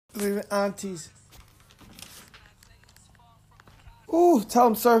Leaving aunties. Ooh, tell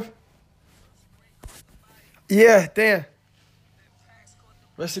him, sir. Yeah, damn.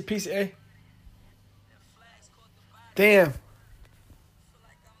 Rest in peace, eh? Damn.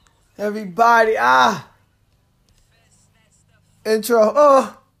 Everybody, intro.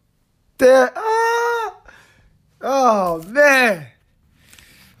 Oh, there. Oh, man.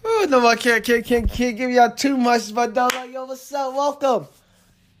 Oh, no, I can't give y'all too much, but though, like, yo, what's up? Welcome.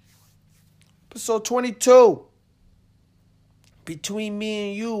 Episode 22. Between me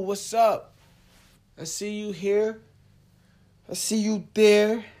and you, what's up? I see you here. I see you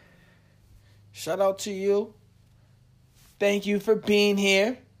there. Shout out to you. Thank you for being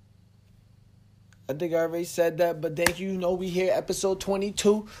here. I think I already said that, but thank you. You know, we here, episode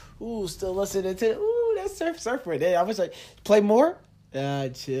 22. Ooh, still listening to, ooh, that surf right there. I was like, play more?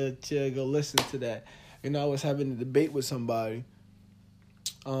 Chill, go listen to that. You know, I was having a debate with somebody.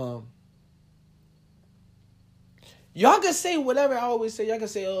 Y'all can say whatever I always say. Y'all can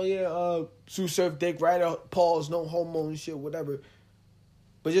say, oh, yeah, Sue Surf, Dick Ryder, pause, no homo and shit, whatever.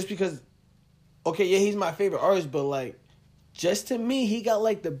 But just because, okay, yeah, he's my favorite artist, but, like, just to me, he got,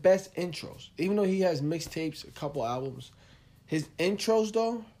 like, the best intros. Even though he has mixtapes, a couple albums. His intros,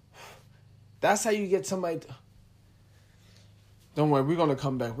 though, that's how you get somebody to... Don't worry, we're going to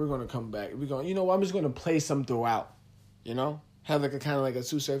come back. You know what? I'm just going to play some throughout, you know? Have, like, a kind of like a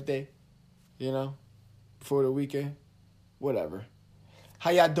Sue Surf day, you know? Before the weekend. Whatever. How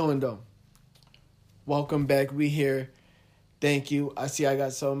y'all doing, though? Welcome back. We here. Thank you. I see I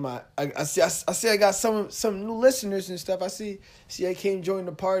got some of my... I see I got some new listeners and stuff. I see I came join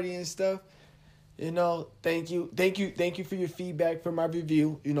the party and stuff. You know, thank you for your feedback for my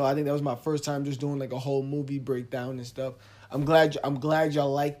review. You know, I think that was my first time just doing like a whole movie breakdown and stuff. I'm glad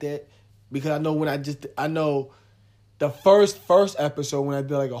y'all liked it, because I know the first episode when I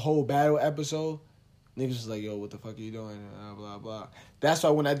did like a whole battle episode, niggas was like, yo, what the fuck are you doing? Blah, blah, blah. That's why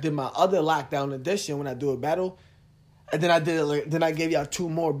when I did my other lockdown edition, when I do a battle, and then I did it then I gave y'all two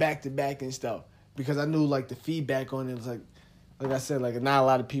more back to back and stuff, because I knew like the feedback on it was like I said, like not a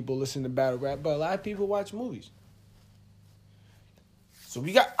lot of people listen to battle rap, but a lot of people watch movies. So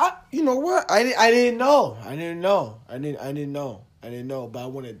we got, you know what? I didn't know, but I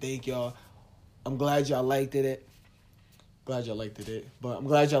want to thank y'all. I'm glad y'all liked it. But I'm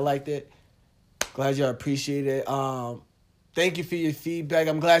glad y'all liked it. Glad y'all appreciate it. Thank you for your feedback.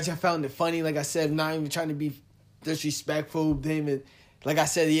 I'm glad y'all found it funny. Like I said, I'm not even trying to be disrespectful. Damon, like I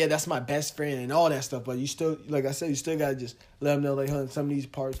said, yeah, that's my best friend and all that stuff. But you still, like I said, you still gotta just let them know, like, some of these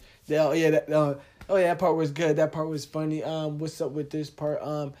parts. That part was good. That part was funny. What's up with this part?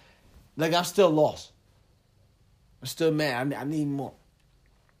 Like I'm still lost. I'm still mad. I need more.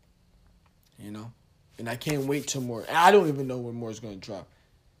 You know, and I can't wait till more. I don't even know when more is gonna drop.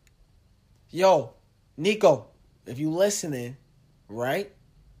 Yo, Nico, if you listening, right?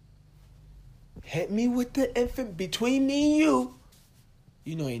 Hit me with the info between me and you.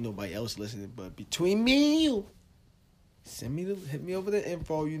 You know ain't nobody else listening, but between me and you, hit me over the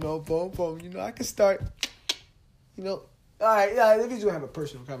info, you know, boom, you know, I can start, you know. All right, if you're gonna have a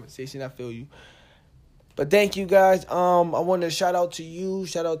personal conversation, I feel you. But thank you guys. I want to shout out to you,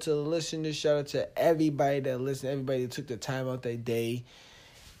 shout out to the listeners, shout out to everybody that listened, everybody that took the time out their day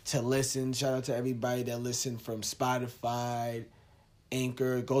to listen. Shout out to everybody that listened from Spotify,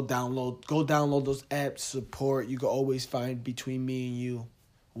 Anchor. Go download those apps. Support. You can always find Between Me and You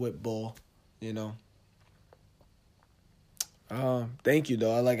with Bull, you know. Thank you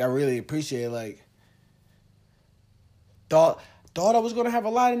though. I really appreciate it. Like, thought I was gonna have a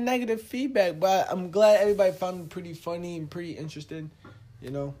lot of negative feedback, but I'm glad everybody found it pretty funny and pretty interesting.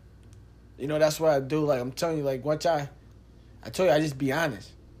 You know, that's what I do. Like I'm telling you, like I told you, I just be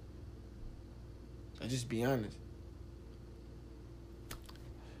honest. Just be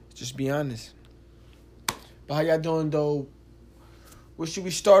honest. But how y'all doing though? Where should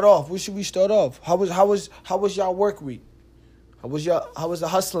we start off? How was y'all work week? How was the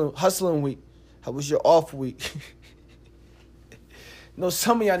hustling week? How was your off week? I know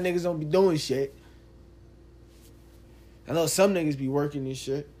some of y'all niggas don't be doing shit. I know some niggas be working and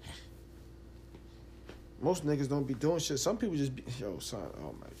shit. Most niggas don't be doing shit. Some people just be, yo, son,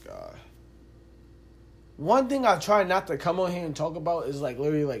 oh my God. One thing I try not to come on here and talk about is like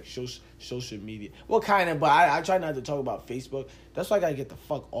literally like social media. Well, kind of, but I try not to talk about Facebook. That's why I gotta get the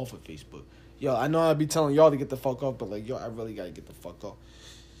fuck off of Facebook. Yo, I know I be telling y'all to get the fuck off, but like, yo, I really gotta get the fuck off.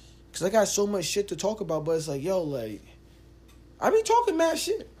 Cause I got so much shit to talk about, but it's like, yo, like, I be talking mad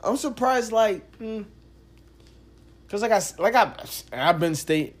shit. I'm surprised, like, cause I've been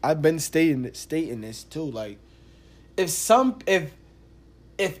stating this too. Like, if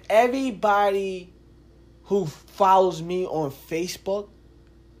if everybody who follows me on Facebook,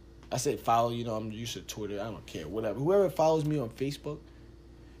 I said follow, I'm used to Twitter, I don't care, whatever. Whoever follows me on Facebook,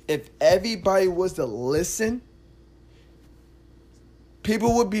 if everybody was to listen,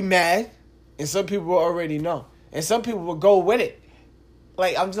 people would be mad, and some people will already know. And some people will go with it.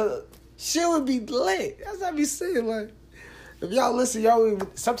 Like, shit would be lit. That's what I be saying, like, if y'all listen, y'all would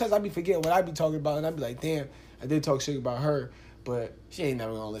even, sometimes I be forgetting what I be talking about, and I be like, damn, I did talk shit about her, but she ain't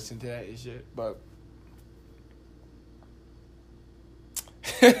never gonna listen to that and shit, but...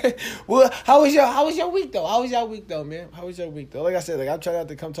 Well, how was your week though? How was your week though, man? How was your week though? Like I said, like I'm trying not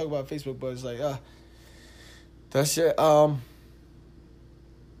to come talk about Facebook, but it's like, that shit, that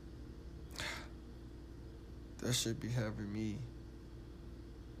should be having me.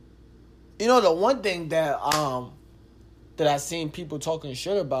 The one thing that I seen people talking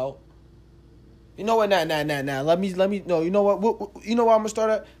shit about. You know what? Nah. Let me. No, you know what? You know where I'm gonna start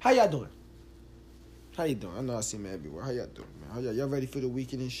at? How y'all doing? How you doing? I know I see me everywhere. How y'all doing, man? Y'all ready for the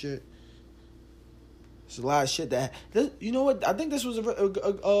weekend and shit? There's a lot of shit that... You know what? I think this was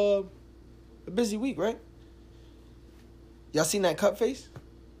a busy week, right? Y'all seen that cut face?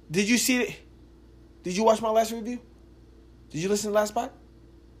 Did you see it? Did you watch my last review? Did you listen to the last spot?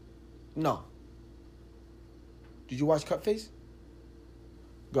 No. Did you watch Cut Face?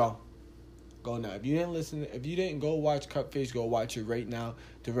 Go now. If you didn't go watch Cut Face, go watch it right now.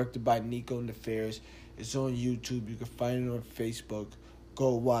 Directed by Nico Nefarious. It's on YouTube. You can find it on Facebook.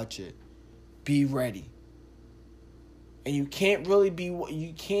 Go watch it. Be ready. And you can't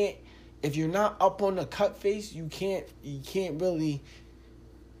if you're not up on the Cut Face, you can't really,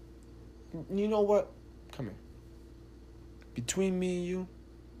 you know what? Come here. Between me and you,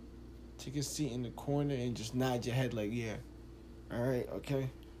 take a seat in the corner and just nod your head like, yeah. All right, okay?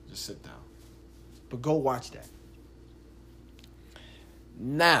 Just sit down. But go watch that.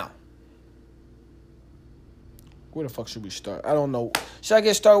 Now, where the fuck should we start? I don't know. Should I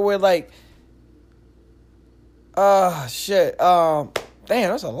get started with shit.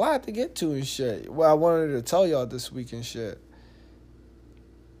 Damn, that's a lot to get to and shit. Well, I wanted to tell y'all this week and shit.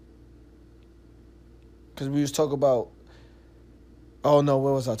 Because we was talking about... Oh, no,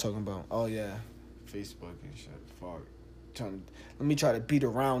 what was I talking about? Oh, yeah. Facebook and shit. Fuck. Let me try to beat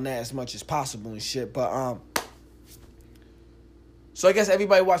around that as much as possible and shit. But, so I guess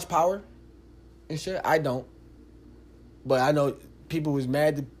everybody watched Power and shit. I don't. But I know people was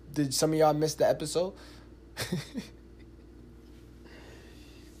mad. Did some of y'all miss the episode?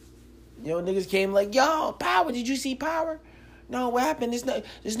 Niggas came like, yo, Power, did you see Power? No, what happened?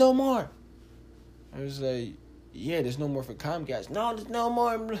 There's no more. I was like, yeah, there's no more for Comcast. No, there's no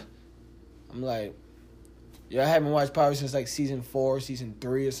more. I'm like, yeah, I haven't watched Power since season 4, season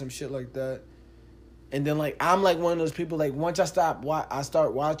 3 or some shit like that. And then I'm like one of those people, once I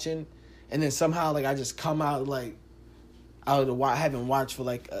start watching, and then somehow I just come out out of I haven't watched for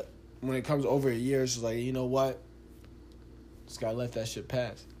when it comes over a year, it's just you know what? Just gotta let that shit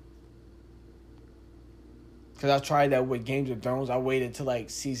pass. Because I tried that with Games of Thrones. I waited till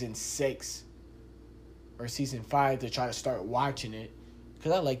season 6 or season 5 to try to start watching it.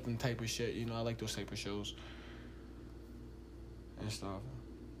 Because I like them type of shit, I like those type of shows and stuff.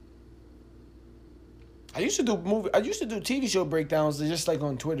 I used to do TV show breakdowns just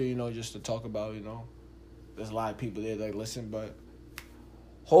on Twitter, just to talk about, there's a lot of people there that listen, but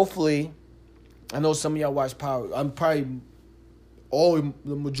hopefully, I know some of y'all watch Power. I'm probably,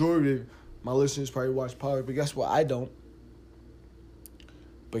 the majority of my listeners probably watch Power, but guess what? I don't.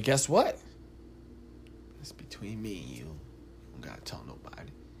 But guess what? It's between me and you. I don't gotta tell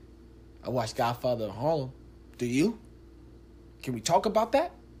nobody. I watched Godfather in Harlem. Do you? Can we talk about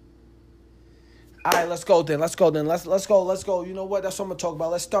that? All right, let's go then. Let's go. You know what? That's what I'm gonna talk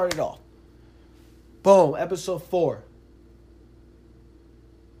about. Let's start it off. Boom, episode 4.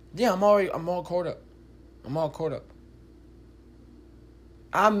 Yeah, I'm all caught up.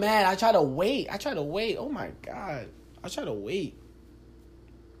 I'm mad. I try to wait. Oh my God. I try to wait.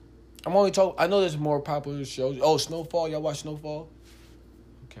 I'm only talking. I know there's more popular shows. Oh, Snowfall. Y'all watch Snowfall?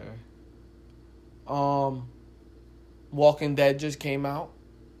 Okay. Walking Dead just came out,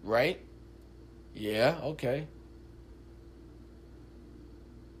 right? Yeah, okay.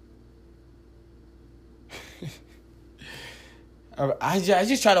 I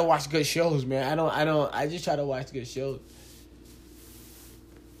just try to watch good shows, man. I just try to watch good shows.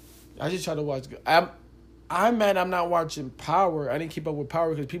 I'm mad I'm not watching Power. I didn't keep up with Power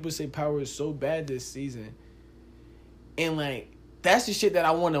because people say Power is so bad this season. And that's the shit that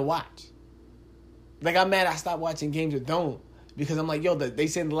I want to watch. I'm mad I stopped watching Games of Thrones because I'm like, yo, they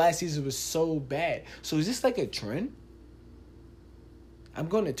said the last season was so bad. So is this a trend? I'm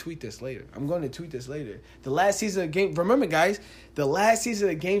going to tweet this later. The last season of Game... Remember, guys, the last season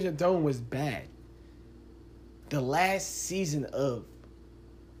of Games of Thrones was bad. The last season of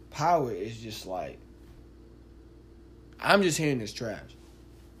Power is just like... I'm just hearing this trash.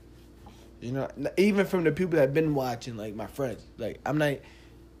 You know, even from the people that have been watching, like my friends. Like, I'm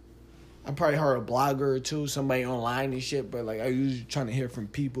probably heard a blogger or two, somebody online and shit, but like I usually trying to hear from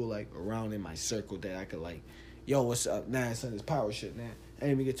people like around in my circle that I could like, yo, what's up? Nah, it's on this Power shit, man. I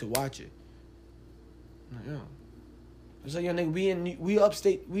didn't even get to watch it. Like, yo. It's like, yo, nigga, we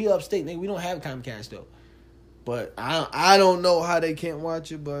upstate, nigga. We don't have Comcast though. But I don't know how they can't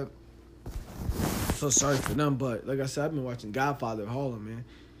watch it, but so sorry for them. But like I said, I've been watching Godfather of Harlem, man.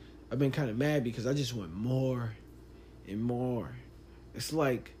 I've been kind of mad because I just want more and more. It's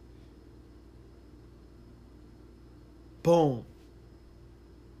like, boom.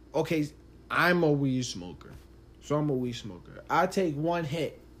 Okay, I'm a weed smoker. So I'm a weed smoker. I take one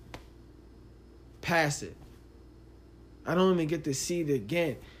hit, pass it. I don't even get to see it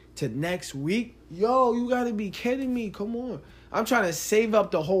again. To next week? Yo, you gotta be kidding me. Come on. I'm trying to save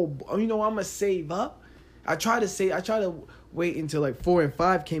up the whole... You know, I'm gonna save up. I try to wait until like 4 and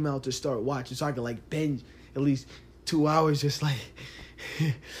 5 came out to start watching so I could like binge at least 2 hours just like...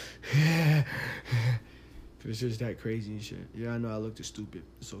 It's just that crazy and shit. Yeah, I know I looked stupid.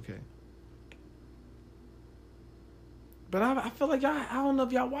 It's okay. But I feel like I don't know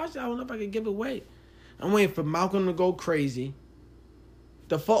if y'all watched it. I don't know if I can give it away. I'm waiting for Malcolm to go crazy.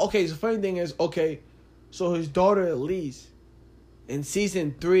 So the funny thing is, okay, so his daughter Elise, in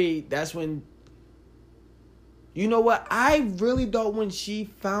season 3, that's when... You know what? I really thought when she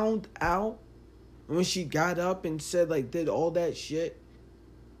found out, when she got up and said, like, did all that shit,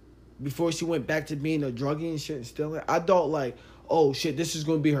 before she went back to being a druggie and shit and stealing, I thought, like, oh, shit, this is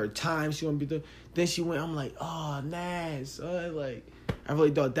going to be her time. She's going to be the... Then she went, I'm like, oh, nice. Like, I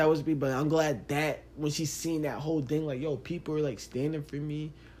really thought that was me, but I'm glad that when she seen that whole thing, like, yo, people are, like, standing for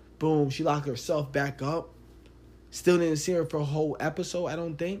me. Boom, she locked herself back up. Still didn't see her for a whole episode, I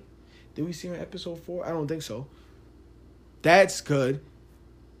don't think. Did we see her in episode 4? I don't think so. That's good.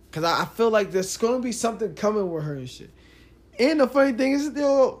 Because I feel like there's going to be something coming with her and shit. And the funny thing is,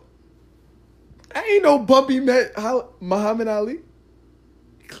 yo, I ain't no bumpy met Muhammad Ali.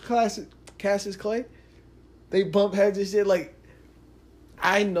 Cassius Clay. They bump heads and shit. Like,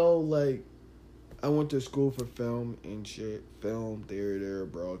 I know, like, I went to school for film and shit. Film, theater,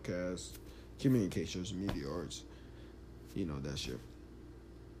 broadcast, communications, media arts. You know, that shit.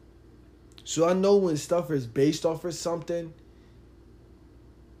 So I know when stuff is based off of something,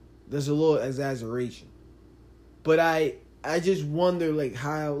 there's a little exaggeration. But I just wonder, like,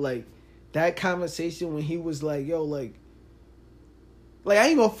 how, like, that conversation when he was like, yo, like I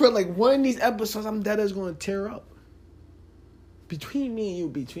ain't gonna feel like one of these episodes I'm dead is gonna tear up. Between me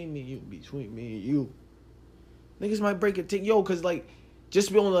and you. Niggas might break a tick. Yo, cause like,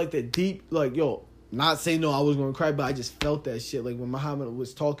 just be on like the deep, like, yo, not saying no, I was gonna cry, but I just felt that shit. Like when Muhammad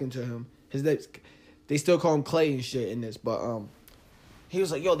was talking to him, his name's, they still call him Clay and shit in this, but he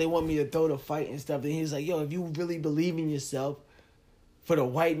was like, yo, they want me to throw the fight and stuff. And he's like, yo, if you really believe in yourself for the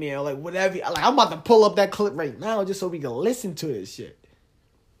white man, or like whatever, like I'm about to pull up that clip right now just so we can listen to this shit.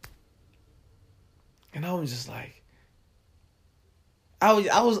 And I was just like, I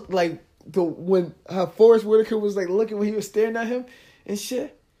was like, when Forrest Whitaker was like looking when he was staring at him and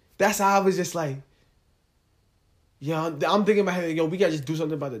shit, that's how I was just like, yo, I'm thinking in my head, yo, we gotta just do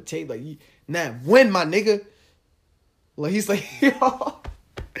something about the tape. Like, nah, when, my nigga? Like, he's like, yo,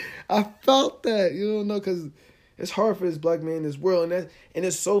 I felt that, you know, because it's hard for this black man in this world. And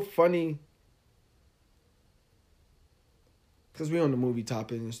it's so funny because we're on the movie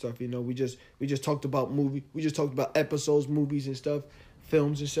topic and stuff, you know. We just talked about we just talked about episodes, movies and stuff,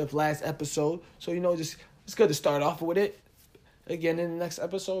 films and stuff last episode. So, you know, just it's good to start off with it again in the next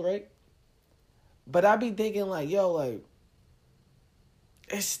episode, right? But I be thinking like, yo, like,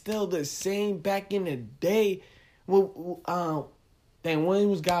 it's still the same back in the day. Well, when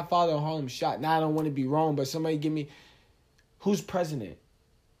was Godfather of Harlem shot? Now I don't want to be wrong, but somebody give me, who's president?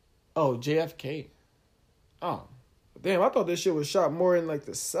 Oh, JFK. Oh, damn, I thought this shit was shot more in like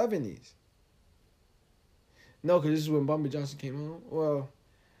the 70s. No, because this is when Bumpy Johnson came on. Well,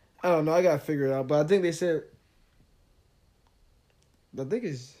 I don't know. I got to figure it out. But I think they said, I think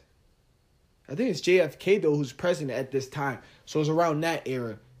it's JFK, though, who's president at this time. So it's around that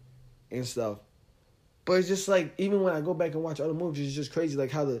era and stuff. But it's just like, even when I go back and watch other movies, it's just crazy, like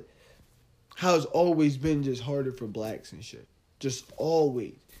how it's always been just harder for blacks and shit. Just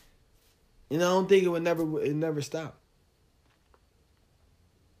always. And I don't think it never stop.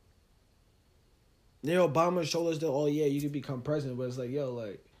 Obama showed us that, oh yeah, you can become president, but it's like, yo,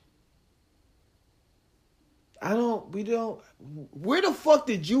 like, where the fuck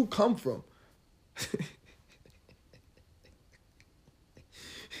did you come from?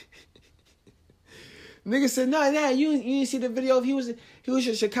 Nigga said, nah, you didn't see the video of he was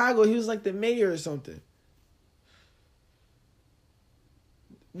in Chicago, he was like the mayor or something.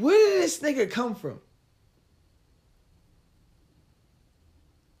 Where did this nigga come from?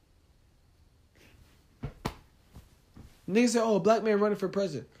 Nigga said, oh, a black man running for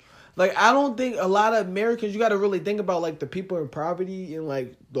president. Like, I don't think a lot of Americans, you got to really think about, like, the people in poverty and,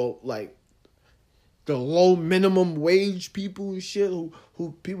 like, the low minimum wage people and shit, who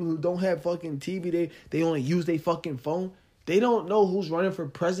people who don't have fucking TV, they only use their fucking phone. They don't know who's running for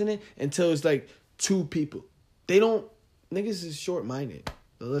president until it's, like, 2 people. Niggas is short-minded.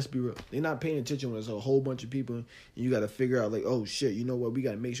 Let's be real. They're not paying attention when there's a whole bunch of people and you got to figure out, like, oh, shit, you know what? We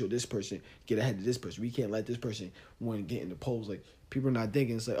got to make sure this person get ahead of this person. We can't let this person want to get in the polls. Like, people are not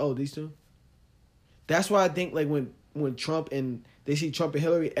thinking. It's like, oh, these two? That's why I think, like, when Trump and they see Trump and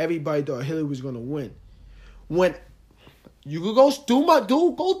Hillary, everybody thought Hillary was going to win. When you could go do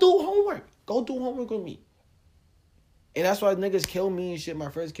homework. Go do homework with me. And that's why niggas kill me and shit. My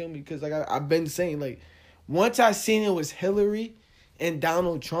friends kill me because, like, I've been saying, like, once I seen it was Hillary and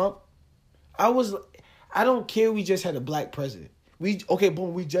Donald Trump, I don't care we just had a black president. We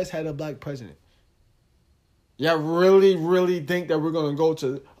just had a black president. Y'all really, really think that we're going to go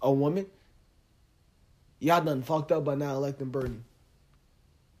to a woman? Y'all done fucked up by not electing Bernie.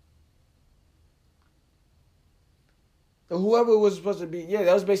 Whoever was supposed to be,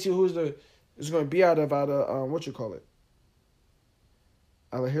 that was basically who was going to be out of what you call it?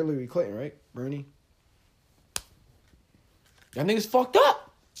 Out of Hillary Clinton, right? Bernie. Y'all niggas fucked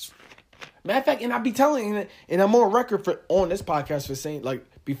up. Matter of fact, and I be telling, and I'm on record on this podcast for saying, like,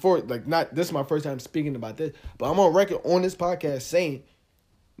 before, like, not, this is my first time speaking about this, but I'm on record on this podcast saying,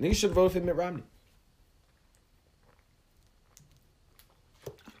 niggas should have voted for Mitt Romney.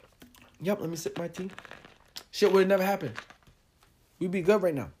 Yep, let me sip my tea. Shit would have never happened. We'd be good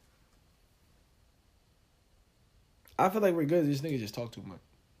right now. I feel like we're good. These niggas just talk too much.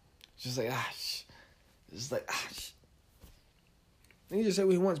 It's just like, shh. It's just like, shh. He just say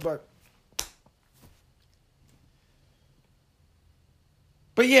what he wants, but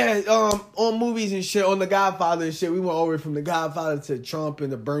yeah, on movies and shit, on The Godfather and shit, we went over from The Godfather to Trump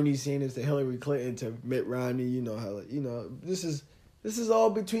and to Bernie Sanders to Hillary Clinton to Mitt Romney. You know how, this is all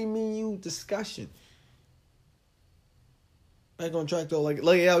between me and you discussion. Back on track though, like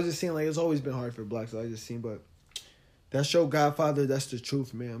I was just saying, like, it's always been hard for blacks. I just seen, but that show Godfather, that's the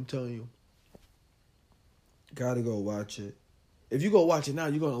truth, man. I'm telling you, gotta go watch it. If you go watch it now,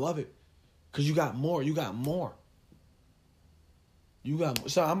 you're going to love it. Because you got more.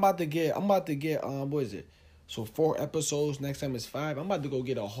 So I'm about to get, what is it? So 4 episodes. Next time it's 5. I'm about to go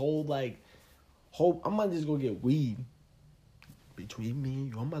get I'm about to just go get weed. Between me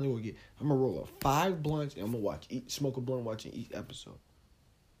and you. I'm going to roll up 5 blunts and I'm going to smoke a blunt watching each episode.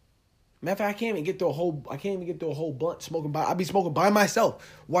 Matter of fact, I can't even get through a whole blunt smoking by. I'll be smoking by myself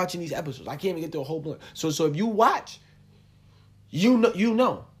watching these episodes. I can't even get through a whole blunt. So if you watch, you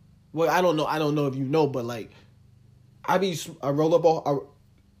know. Well, I don't know if you know, but like, I roll up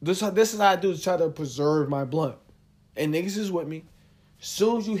this is how I do to try to preserve my blunt. And niggas is with me. As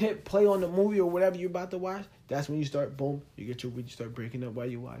soon as you hit play on the movie or whatever you're about to watch, that's when you start, boom, you get your weed, you start breaking up while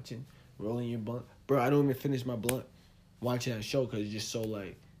you're watching, rolling your blunt. Bro, I don't even finish my blunt watching that show because it's just so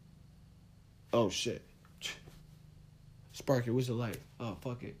like, oh shit. Sparky, where's the light? Oh,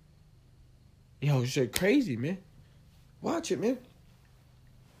 fuck it. Yo, shit crazy, man. Watch it, man.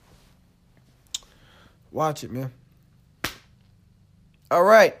 Watch it, man. All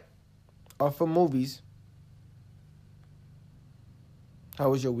right. Off for movies.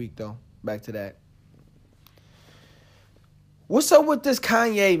 How was your week, though? Back to that. What's up with this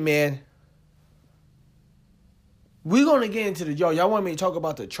Kanye, man? We're going to get into y'all want me to talk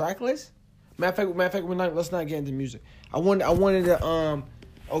about the track list? Matter of fact, let's not get into music. I wanted to,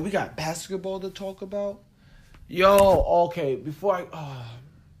 we got basketball to talk about. Yo, okay, before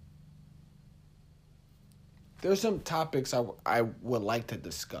there's some topics I would like to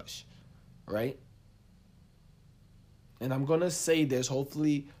discuss, right? And I'm going to say this,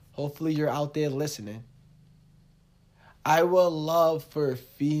 hopefully you're out there listening. I would love for a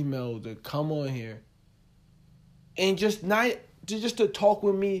female to come on here and just to talk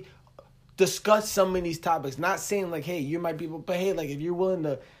with me, discuss some of these topics. Not saying like, hey, you're my people, but hey, like if you're willing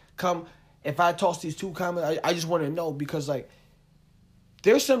to come, if I toss these 2 comments, I just want to know because like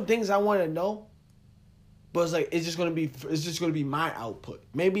there's some things I want to know, but it's like it's just gonna be my output.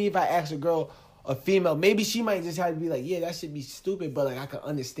 Maybe if I ask a girl, a female, maybe she might just have to be like, yeah, that should be stupid, but like I can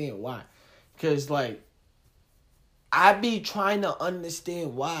understand why. Cause like I be trying to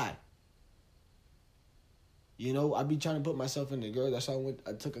understand why. You know, I be trying to put myself in the girl. That's why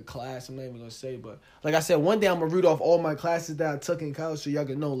I took a class. I'm not even gonna say, but like I said, one day I'm gonna read off all my classes that I took in college so y'all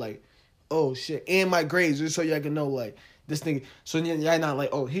can know like, oh shit, and my grades just so y'all can know like this thing. So y'all not like,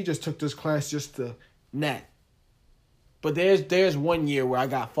 oh, he just took this class just to net. But there's 1 year where I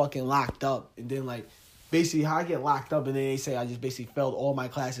got fucking locked up, and then like basically how I get locked up, and then they say I just basically failed all my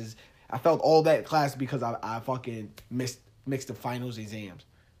classes. I failed all that class because I fucking mixed the finals exams,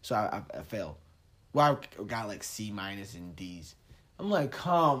 so I failed. Well, I got like C- and D's. I'm like,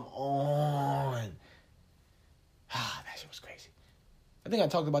 come on. That shit was crazy. I think I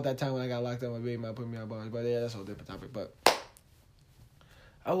talked about that time when I got locked up. My baby might put me on bars, but yeah, that's a whole different topic. But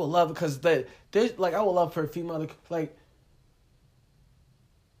I would love because there's like I would love for a female to like.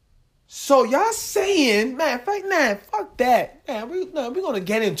 So y'all saying, man, fuck that. Man, we're going to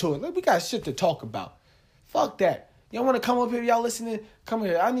get into it. We got shit to talk about. Fuck that. Y'all want to come up here? Y'all listening? Come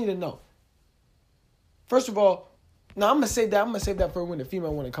here. I need to know. First of all, now I'm going to save that for when the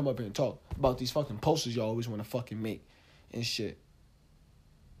female want to come up here and talk about these fucking posters y'all always want to fucking make and shit.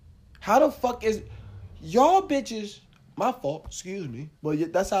 How the fuck is y'all bitches, my fault, excuse me,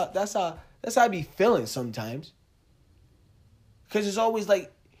 but that's how I be feeling sometimes. Because it's always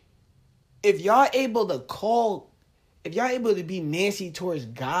like, if y'all able to be nasty towards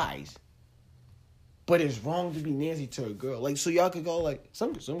guys, but it's wrong to be nasty to a girl. Like, so y'all could go like,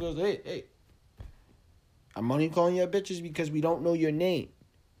 some girls, hey, I'm only calling y'all bitches because we don't know your name.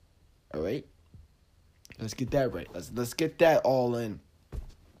 All right? Let's get that right. Let's get that all in.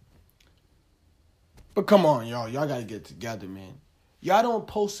 But come on, y'all. Y'all gotta get together, man. Y'all don't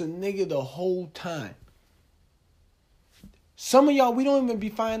post a nigga the whole time. Some of y'all, we don't even be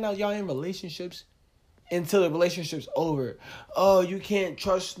finding out y'all in relationships until the relationship's over. Oh, you can't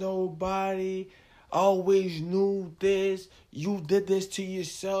trust nobody. Always knew this. You did this to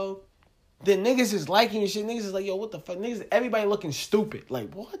yourself. Then niggas is liking your shit. Niggas is like, yo, what the fuck? Niggas, everybody looking stupid.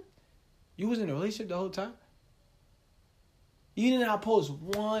 Like, what? You was in a relationship the whole time? You did not post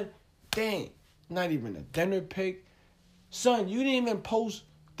one thing. Not even a dinner pic. Son, you didn't even post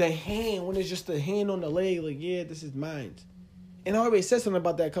the hand when it's just the hand on the leg. Like, yeah, this is mine. And I already said something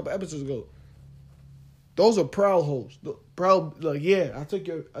about that a couple episodes ago. Those are proud hoes. Proud, like, yeah, I took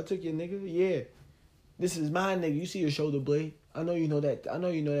your nigga. Yeah, this is my nigga. You see your shoulder blade? I know you know that. I know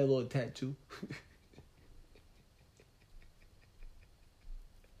you know that little tattoo.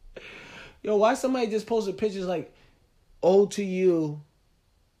 Yo, why somebody just posted pictures like, old to you,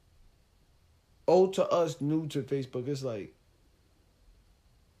 old to us, new to Facebook? It's like,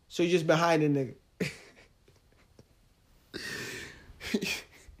 so you just behind the nigga.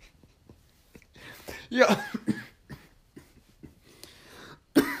 Yo.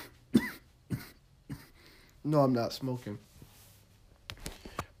 No, I'm not smoking.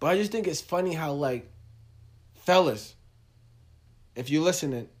 But I just think it's funny how, like, fellas, if you're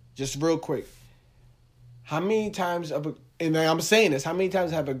listening, just real quick, how many times, and I'm saying this, how many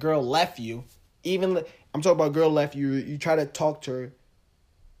times have a girl left you, even, I'm talking about a girl left you, you try to talk to her,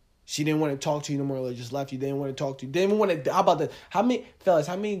 she didn't want to talk to you no more, like, just left you, didn't want to talk to you, didn't want to, how about that, how many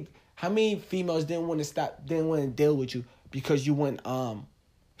females didn't want to deal with you because you wouldn't,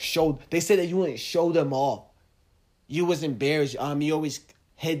 they said that you wouldn't show them off. You was embarrassed. You always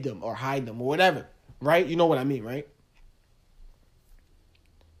hid them or hide them or whatever, right? You know what I mean, right?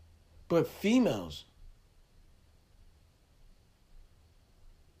 But females,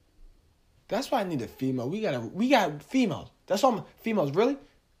 that's why I need a female. We got females. That's why females, really?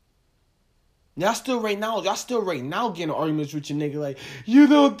 Y'all still right now getting arguments with your nigga like, you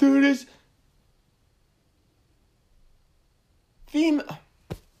don't do this. Female.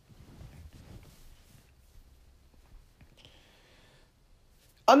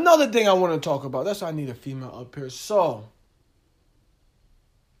 Another thing I want to talk about. That's why I need a female up here. So,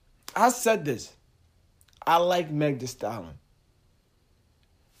 I said this. I like Meg Thee Stallion.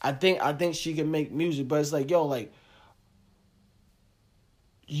 I think she can make music, but it's like, yo, like,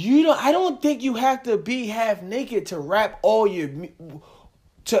 I don't think you have to be half naked to rap all your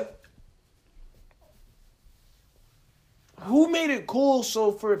who made it cool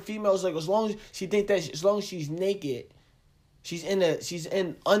so for females, like, as long as she's naked, she's in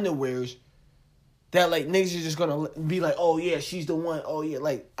underwears, that, like, niggas are just gonna be like, oh yeah, she's the one. Oh yeah,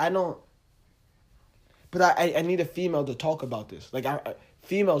 like, I don't. But I need a female to talk about this. Like,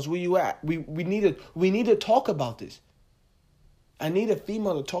 females, where you at? We need to talk about this. I need a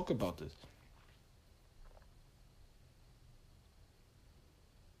female to talk about this.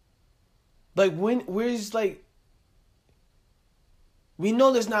 Like, where's, like, we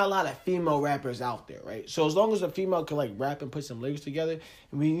know there's not a lot of female rappers out there, right? So as long as a female can, like, rap and put some lyrics together,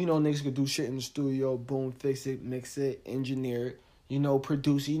 and niggas could do shit in the studio, boom, fix it, mix it, engineer it,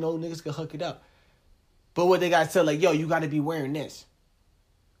 produce it, niggas could hook it up. But what they got to say, like, yo, you got to be wearing this.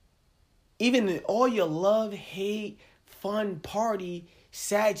 Even in all your love, hate, fun, party,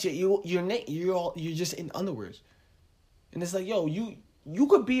 sad shit, you're just in underwears. And it's like, yo, you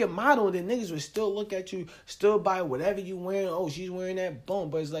could be a model and then niggas would still look at you, still buy whatever you wearing. Oh, she's wearing that, boom.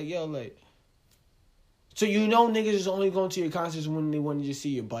 But it's like, yo, like, so niggas is only going to your concerts when they want to just see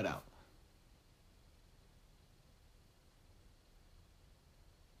your butt out.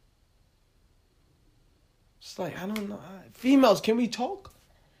 It's like, I don't know. Females, can we talk?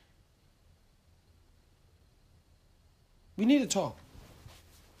 We need to talk.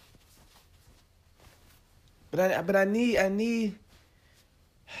 But I need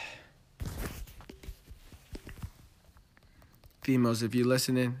females, if you're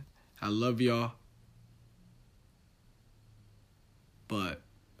listening, I love y'all. But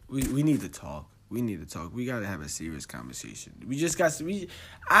we need to talk. We need to talk. We gotta have a serious conversation.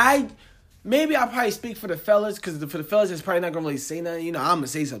 Maybe I'll probably speak for the fellas, because for the fellas, it's probably not gonna really say nothing. I'm gonna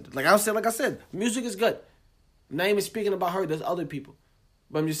say something. Like I said, music is good. I'm not even speaking about her. There's other people.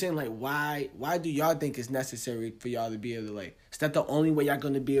 But I'm just saying, like, why do y'all think it's necessary for y'all to be able to, like, is that the only way y'all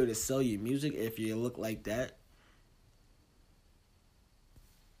gonna be able to sell your music if you look like that?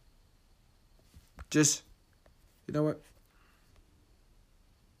 Just, you know what?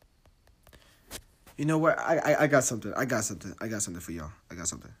 You know what? I got something. I got something for y'all. I got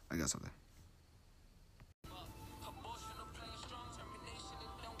something.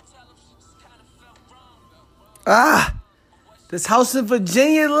 This House in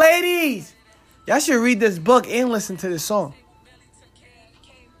Virginia, ladies. Y'all should read this book and listen to this song.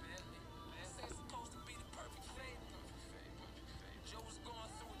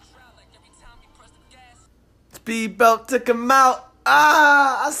 Speedbelt took him out.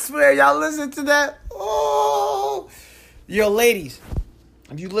 I swear, y'all listen to that. Oh. Yo, ladies,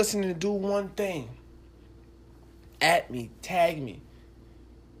 if you listening to do one thing, at me, tag me.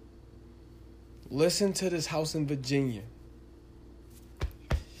 Listen to this House in Virginia.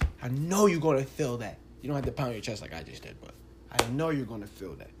 I know you're going to feel that. You don't have to pound your chest like I just did, but I know you're going to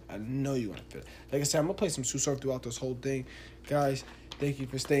feel that. Like I said, I'm going to play some Tsu Surf throughout this whole thing. Guys, thank you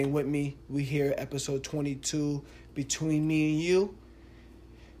for staying with me. We here, episode 22, Between Me and You.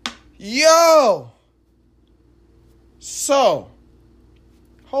 Yo! So,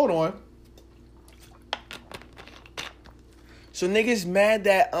 hold on. So niggas mad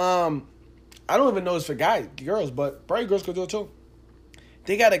that, I don't even know it's for girls, but probably girls could do it too.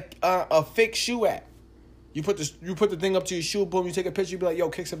 They got a fake shoe app. You put the thing up to your shoe, boom, you take a picture, you be like, yo,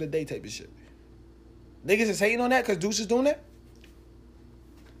 kicks of the day type of shit. Niggas is hating on that because Deuce is doing that.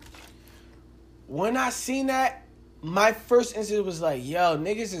 When I seen that, my first instinct was like, yo,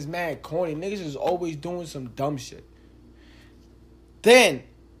 niggas is mad corny. Niggas is always doing some dumb shit. Then,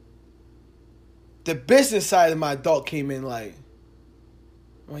 the business side of my adult came in like,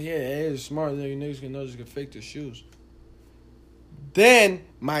 well, yeah, it is smart. Niggas can know just can fake their shoes. Then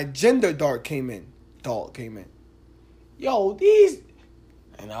my gender dart came in. Yo, these,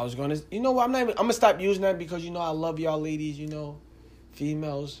 and I was gonna, you know what? I'm gonna stop using that because I love y'all ladies.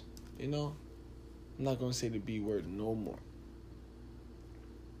 Females. I'm not gonna say the B word no more.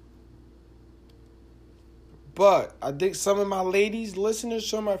 But I think some of my ladies, listeners,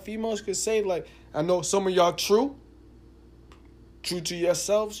 some of my females could say, like, I know some of y'all true to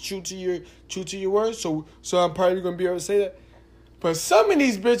yourselves, true to your words. So I'm probably gonna be able to say that. But some of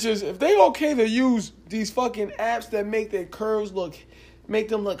these bitches, if they okay to use these fucking apps that make their curves make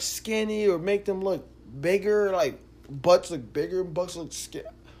them look skinny or make them look bigger, like butts look bigger, butts look skinny.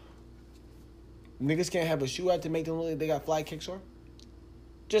 Niggas can't have a shoe app to make them look like they got fly kicks on.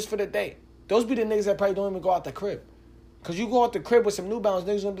 Just for the day. Those be the niggas that probably don't even go out the crib. Because you go out the crib with some New Balance,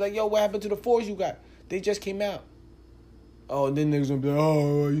 niggas gonna be like, yo, what happened to the 4s you got? They just came out. Oh, and then niggas gonna be like,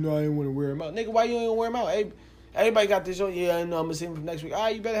 oh, I didn't want to wear them out. Nigga, why you ain't wear them out? Hey, everybody got this on. Yeah, I know, I'm gonna save them for next week. All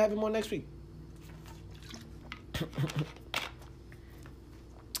right, you better have them on next week.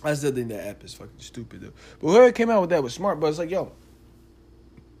 I still think that app is fucking stupid, though. But whoever came out with that was smart, but it's like, yo,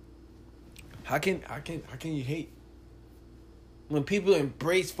 how can you hate when people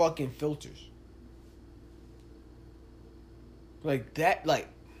embrace fucking filters? Like that, like,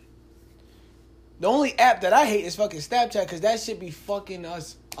 the only app that I hate is fucking Snapchat, because that shit be fucking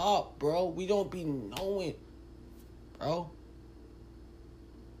us up, bro. We don't be knowing, bro.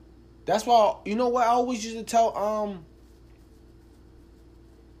 That's why, you know what I always used to tell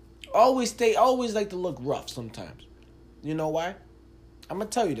always like to look rough sometimes. You know why? I'm gonna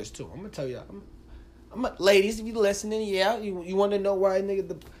tell you this too. I'm gonna tell you. Ladies, if you listening, yeah, you want to know why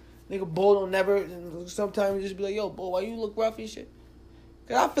the bull don't never. Sometimes you just be like, yo, bull, why you look rough and shit?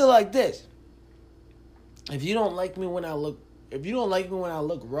 Cause I feel like this. If you don't like me when I look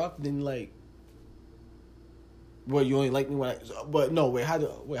rough, then like, well, you only like me when I. But no,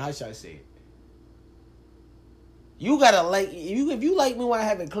 how should I say it? You gotta like if you like me when I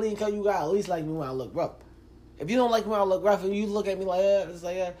have a clean cut, you gotta at least like me when I look rough. If you don't like me when I look rough and you look at me like it's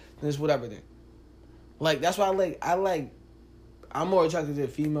like then it's whatever then. Like that's why I'm more attracted to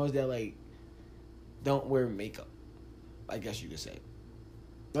females that like don't wear makeup. I guess you could say.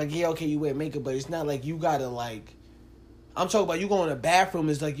 Like yeah, okay, you wear makeup, but it's not like you gotta like. I'm talking about you go in the bathroom.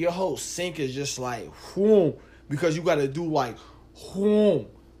 It's like your whole sink is just like whoom because you gotta do like whoom.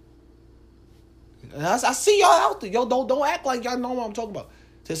 And I see y'all out there. Yo, don't act like y'all know what I'm talking about.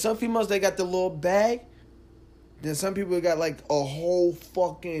 There's some females they got the little bag. Then some people got like a whole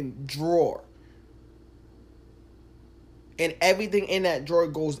fucking drawer. And everything in that drawer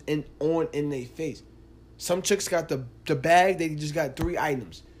goes in their face. Some chicks got the bag, they just got 3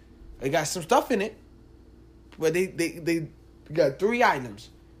 items. They got some stuff in it. But they got 3 items.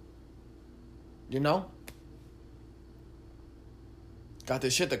 You know? Got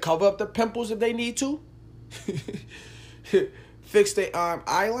the shit to cover up the pimples if they need to. Fix their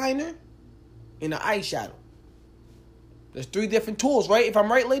eyeliner and the eyeshadow. There's 3 different tools, right? If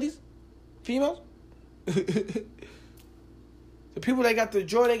I'm right, ladies? Females? The people that got the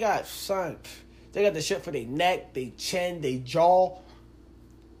jaw, they got the shit for their neck, their chin, their jaw,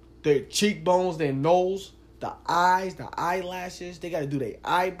 their cheekbones, their nose, the eyes, the eyelashes. They got to do their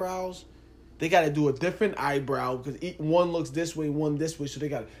eyebrows. They got to do a different eyebrow because one looks this way, one this way. So they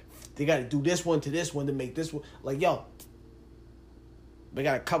got to do this one to this one to make this one. Like, yo, they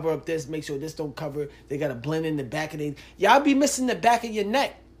got to cover up this, make sure this don't cover. They got to blend in the back of y'all be missing the back of your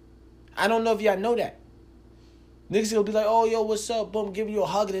neck. I don't know if y'all know that. Niggas gonna be like, oh, yo, what's up? Boom, give you a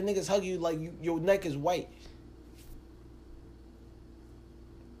hug, and the niggas hug you like your neck is white.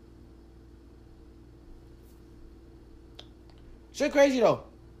 Shit crazy, though.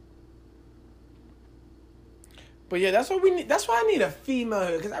 But yeah, that's what we need. That's why I need a female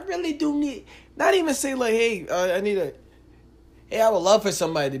here, because I really do need, not even say like, hey, I would love for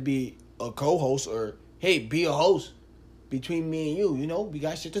somebody to be a co-host or, hey, be a host between me and you. You know, we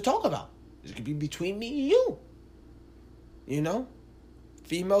got shit to talk about. It could be between me and you. You know?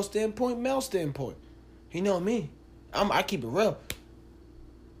 Female standpoint, male standpoint. You know me. I keep it real.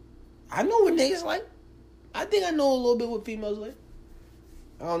 I know what niggas like. I think I know a little bit what females like.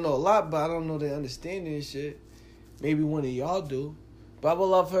 I don't know a lot, but I don't know their understanding and shit. Maybe one of y'all do. But I would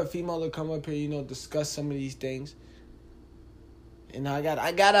love for a female to come up here, you know, discuss some of these things. And I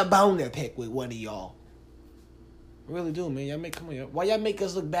got a bone to pick with one of y'all. I really do, man. Come on, y'all. Why y'all make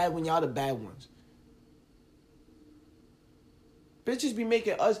us look bad when y'all the bad ones? Bitches be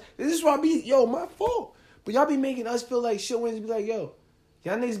making us. This is why my fault. But y'all be making us feel like shit when be like, yo,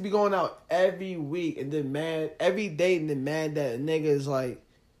 y'all niggas be going out every week and then mad every day and then mad that a nigga is like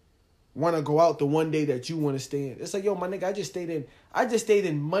want to go out the one day that you want to stay in. It's like, yo, my nigga, I just stayed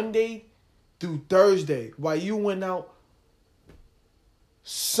in Monday through Thursday while you went out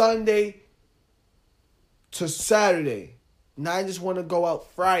Sunday to Saturday. Now I just want to go out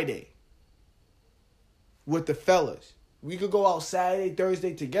Friday with the fellas. We could go out Saturday,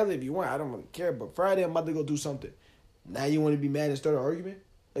 Thursday together if you want. I don't really care. But Friday, I'm about to go do something. Now you want to be mad and start an argument?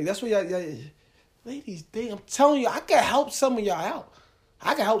 Like, that's what y'all ladies, I'm telling you, I can help some of y'all out.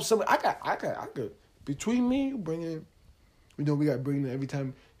 I can help some. I could. Between me and you, bring in. We know we got to bring in every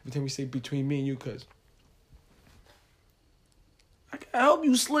time we say between me and you, because I can help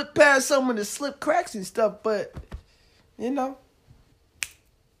you slip past some of the slip cracks and stuff, but, you know,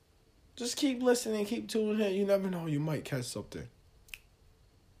 just keep listening, keep tuning in. You never know, you might catch something.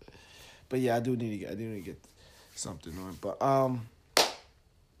 But yeah, I do need to get something on. But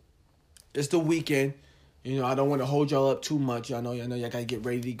it's the weekend. You know, I don't want to hold y'all up too much. I know y'all gotta get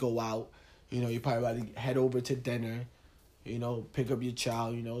ready to go out. You know, you probably about to head over to dinner. You know, pick up your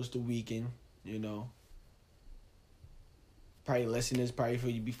child. You know, it's the weekend. You know, probably listen to this probably for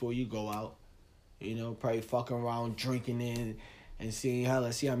you before you go out. You know, probably fucking around drinking in and seeing how.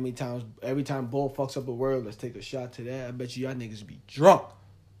 Let's see how many times. Every time Bull fucks up a word, let's take a shot to that. I bet y'all niggas be drunk.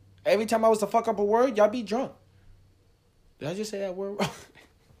 Every time I was to fuck up a word, y'all be drunk. Did I just say that word wrong?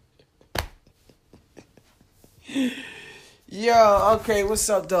 Yo, okay, what's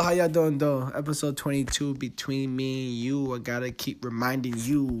up, though? How y'all doing, though? Episode 22, Between Me and You. I gotta keep reminding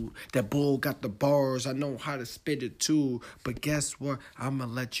you that Bull got the bars. I know how to spit it, too. But guess what? I'ma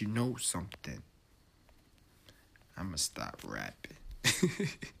let you know something. I'ma stop rapping.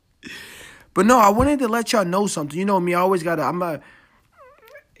 But no, I wanted to let y'all know something. You know me, I always gotta,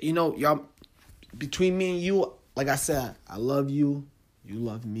 y'all, between me and you, like I said, I love you. You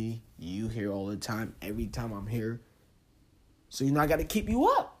love me. You here all the time. Every time I'm here. So I gotta keep you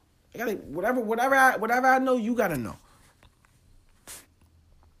up. I gotta whatever I know, you gotta know.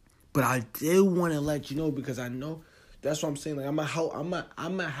 But I did want to let you know because I know that's what I'm saying. Like I'm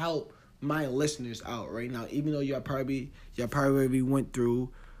gonna help my listeners out right now. Even though y'all probably went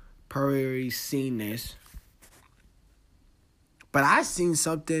through, probably seen this. But I seen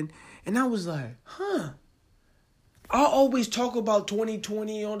something and I was like, huh. I always talk about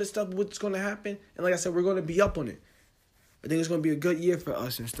 2020 all this stuff, what's gonna happen, and like I said, we're gonna be up on it. I think it's going to be a good year for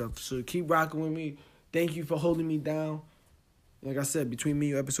us and stuff. So keep rocking with me. Thank you for holding me down. Like I said, Between Me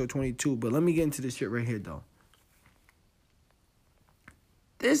and You, episode 22. But let me get into this shit right here, though.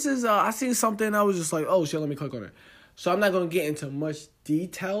 This is, I seen something. I was just like, oh, shit, let me click on it. So I'm not going to get into much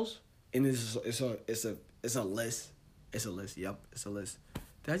details. And it's a list. It's a list. Yep, it's a list.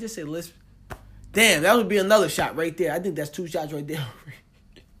 Did I just say list? Damn, that would be another shot right there. I think that's 2 shots right there.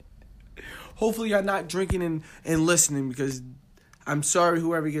 Hopefully you're not drinking and listening because I'm sorry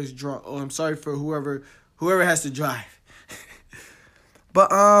whoever gets drunk. Or I'm sorry for whoever has to drive.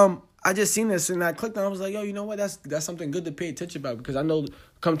 But I just seen this and I clicked on it. I was like, yo, you know what? That's something good to pay attention about because I know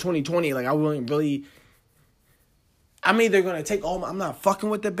come 2020, like I wouldn't really. I'm either gonna take I'm not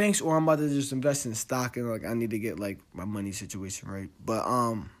fucking with the banks or I'm about to just invest in stock and like I need to get like my money situation right. But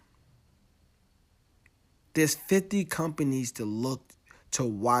there's 50 companies to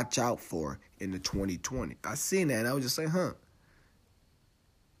watch out for in the 2020. I seen that and I was just like, huh.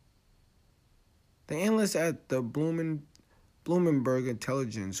 The analysts at the Bloomberg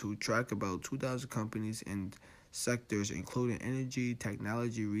Intelligence, who track about 2,000 companies in sectors including energy,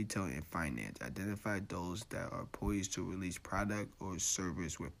 technology, retail, and finance, identified those that are poised to release product or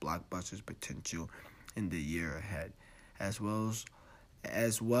service with blockbusters potential in the year ahead, as well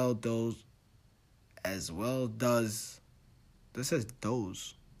does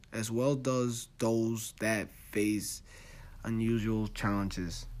those that face unusual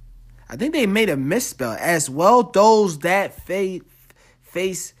challenges. I think they made a misspell. As well those that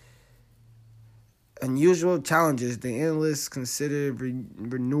face unusual challenges. The analysts consider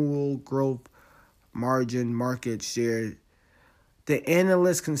renewal, growth, margin, market share. The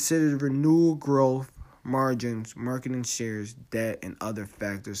analysts considered renewal growth, margins, marketing shares, debt, and other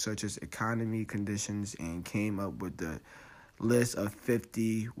factors such as economy conditions and came up with the list of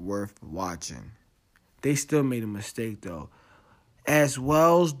 50 worth watching. They still made a mistake though. As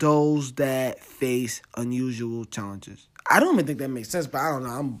well as those that face unusual challenges. I don't even think that makes sense, but I don't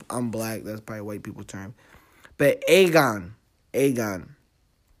know. I'm black. That's probably a white people term. But Aegon.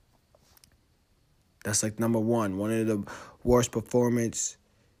 That's like number one of the worst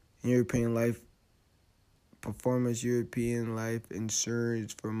European life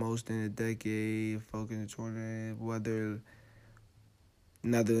insurance for most in a decade, focusing on whether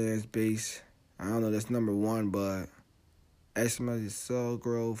Netherlands base. I don't know, that's number one, but estimated sell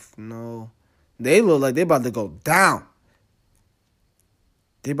growth, no. They look like they about to go down.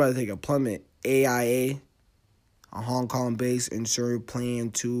 They about to take a plummet. AIA, a Hong Kong-based insurer,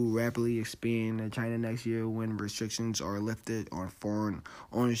 plan to rapidly expand to China next year when restrictions are lifted on foreign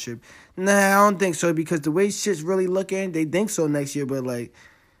ownership. Nah, I don't think so because the way shit's really looking, they think so next year, but like,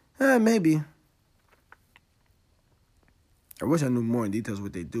 maybe. I wish I knew more in details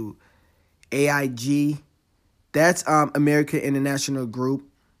what they do. AIG, that's American International Group.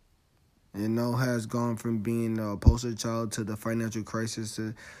 Has gone from being a poster child to the financial crisis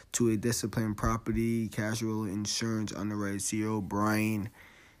to a disciplined property casual insurance underwriter. CEO Brian,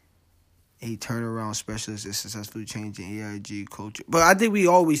 a turnaround specialist, is successfully changing AIG culture. But I think we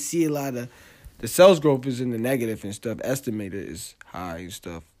always see a lot of the sales growth is in the negative and stuff. Estimated is high and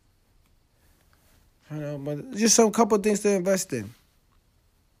stuff. I know, but just some couple of things to invest in.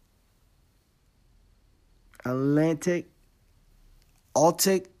 Altic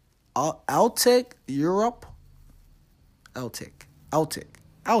Europe. Altic.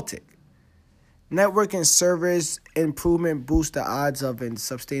 Network and service improvement boost the odds of a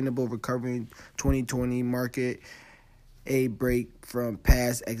sustainable recovery in 2020 market. A break from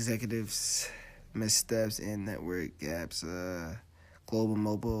past executives' missteps and network gaps. Global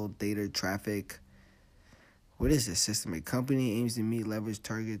mobile data traffic. What is this system? A company aims to meet leverage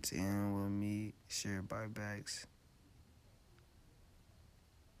targets and will meet share buybacks.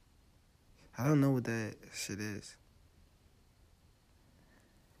 I don't know what that shit is.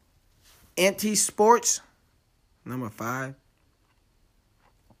 Anti-Sports, number 5.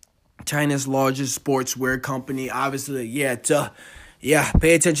 China's largest sportswear company. Obviously,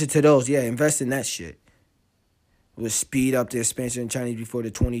 pay attention to those. Yeah, invest in that shit. It would speed up the expansion in China before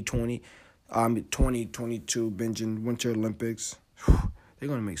the 2022 Beijing Winter Olympics. They're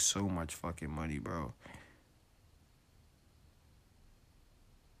going to make so much fucking money, bro.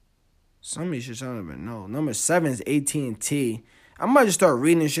 Some of these shit I don't even know. Number 7 is AT&T. I might just start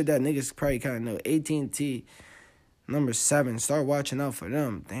reading shit that niggas probably kind of know. AT&T, number 7. Start watching out for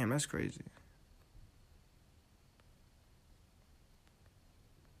them. Damn, that's crazy.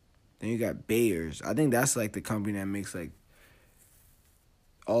 Then you got Bayer's. I think that's like the company that makes like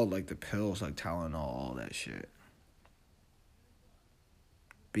all like the pills, like Tylenol, all that shit.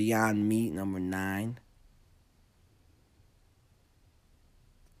 Beyond Meat, number 9.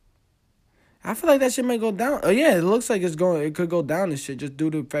 I feel like that shit might go down. Oh yeah, it looks like it could go down and shit just due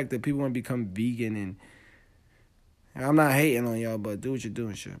to the fact that people want to become vegan and I'm not hating on y'all, but do what you're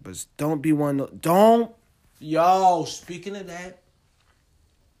doing, shit. But don't be one. Yo, speaking of that,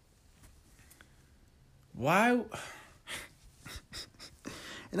 why?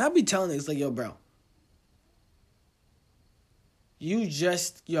 And I'll be telling niggas like, yo, bro, you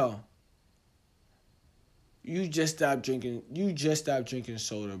just stopped drinking. You just stopped drinking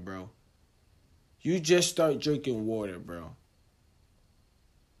soda, bro. You just start drinking water, bro.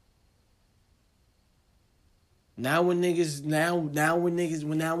 Now when you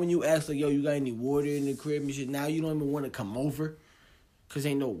ask like, yo, you got any water in the crib and shit, now you don't even want to come over because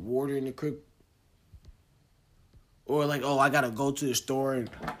ain't no water in the crib. Or like, oh, I gotta go to the store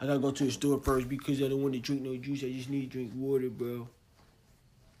first because I don't want to drink no juice. I just need to drink water, bro.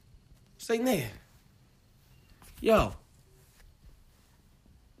 It's like, nah. Yo.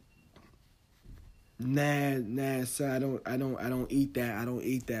 Nah, son, I don't eat that. I don't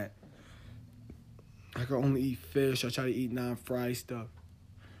eat that. I can only eat fish. I try to eat non-fried stuff.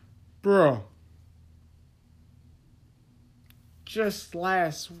 Bro. Just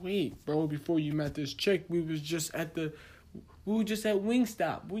last week, bro, before you met this chick, we were just at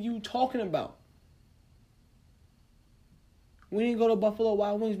Wingstop. What are you talking about? We didn't go to Buffalo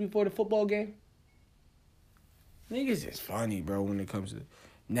Wild Wings before the football game? Niggas is funny, bro, when it comes to...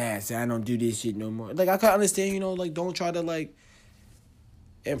 Nah, say I don't do this shit no more. Like, I can understand, like, don't try to, like,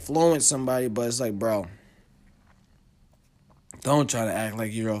 influence somebody, but it's like, bro, don't try to act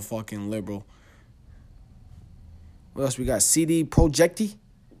like you're a fucking liberal. What else we got? CD Projekt.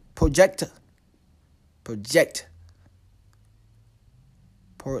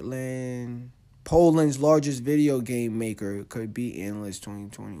 Poland's largest video game maker could be analyst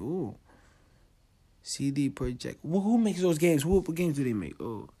 2020. Ooh. CD Projekt. Who makes those games? What games do they make?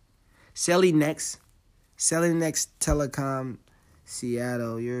 Oh. Cellnex Telecom,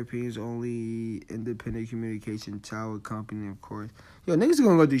 Seattle, Europeans only independent communication tower company, of course. Yo, niggas are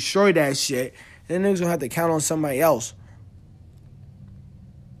gonna go destroy that shit. And then niggas gonna have to count on somebody else.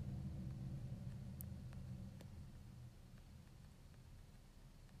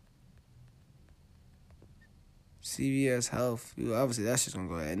 CVS Health. Obviously, that shit's gonna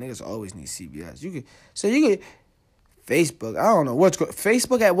go ahead. Niggas always need CVS. You could Facebook. I don't know what's going.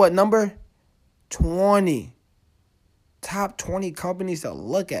 Facebook at what number? 20. Top 20 companies to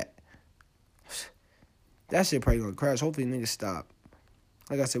look at. That shit probably gonna crash. Hopefully, niggas stop.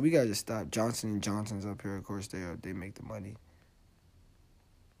 Like I said, we gotta just stop. Johnson & Johnson's up here. Of course, they make the money.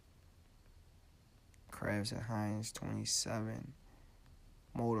 Kraft and Heinz 27.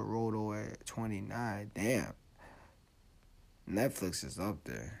 Motorola at 29. Damn. Netflix is up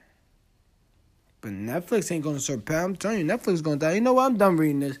there. But Netflix ain't going to surpass. I'm telling you, Netflix is going to die. You know what? I'm done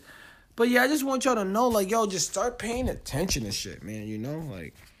reading this. But yeah, I just want y'all to know, like, yo, just start paying attention to shit, man. You know?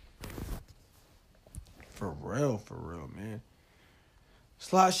 Like, for real, man.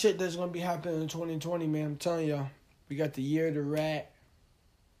 There's a lot of shit that's going to be happening in 2020, man. I'm telling y'all. We got the Year of the Rat.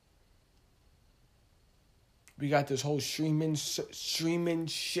 We got this whole streaming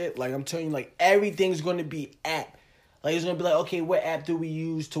shit. Like, I'm telling you, like, everything's going to be app. Like, it's going to be like, okay, what app do we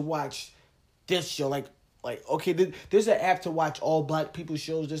use to watch this show? Like okay, there's an app to watch all black people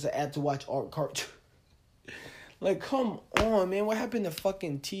shows. There's an app to watch art cartoons. Like, come on, man. What happened to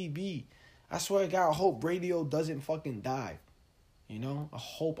fucking TV? I swear to God, I hope radio doesn't fucking die. You know? I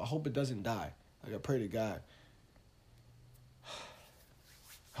hope it doesn't die. Like, I pray to God.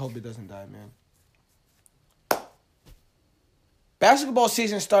 I hope it doesn't die, man. Basketball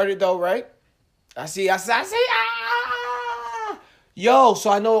season started, though, right? I see. Yo, so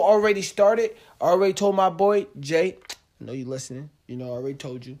I know it already started. I already told my boy, Jay. I know you listening. You know, I already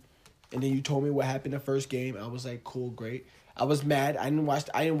told you. And then you told me what happened the first game. I was like, cool, great. I was mad. I didn't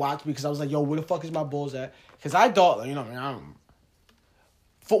watch because I was like, yo, where the fuck is my Bulls at? Because I thought, you know,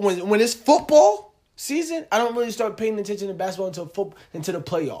 when it's football season, I don't really start paying attention to basketball until the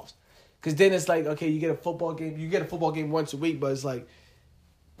playoffs. Because then it's like, okay, you get a football game. You get a football game once a week, but it's like,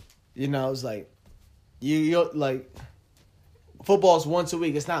 you know, it's like, you're like, football's once a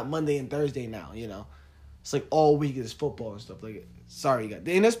week. It's not Monday and Thursday now, you know. It's like all week is football and stuff. Like, sorry, guys.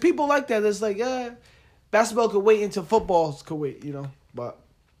 And there's people like that. It's like, basketball could wait until football could wait, you know. But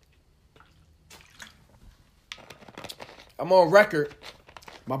I'm on record.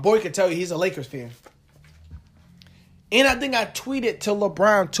 My boy can tell you he's a Lakers fan. And I think I tweeted to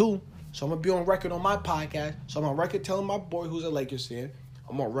LeBron, too. So I'm going to be on record on my podcast. So I'm on record telling my boy who's a Lakers fan.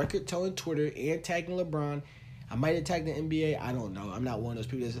 I'm on record telling Twitter and tagging LeBron. I might have tagged the NBA. I don't know. I'm not one of those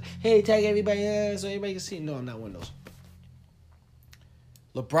people that say, hey, tag everybody so everybody can see. No, I'm not one of those.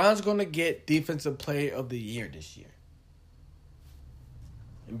 LeBron's going to get Defensive Player of the Year this year.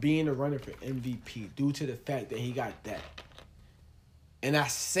 And be in the running for MVP due to the fact that he got that. And I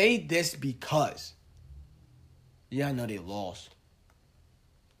say this because, yeah, I know they lost.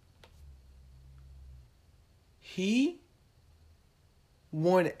 He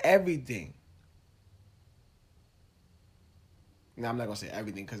won everything. Now, I'm not going to say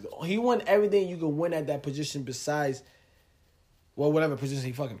everything because he won everything you can win at that position besides, well, whatever position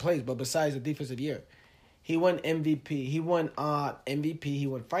he fucking plays, but besides the defensive year. He won MVP. He won MVP. He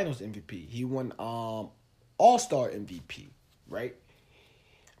won Finals MVP. He won All-Star MVP, right?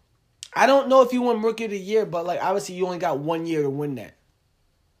 I don't know if he won Rookie of the Year, but like obviously you only got 1 year to win that.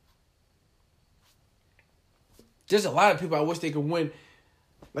 There's a lot of people I wish they could win.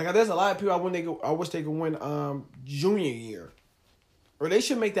 Like there's a lot of people I wish they could win junior year. Or they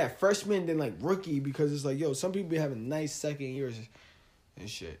should make that freshman then like rookie because it's like, yo, some people be having nice second years and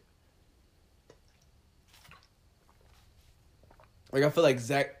shit. Like I feel like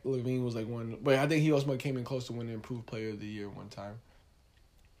Zach LaVine was like one, but I think he also came in close to winning Improved Player of the Year one time.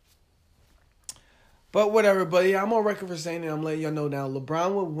 But whatever, buddy. I'm on record for saying it. I'm letting y'all know now.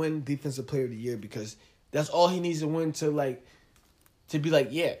 LeBron will win Defensive Player of the Year because that's all he needs to win to be like,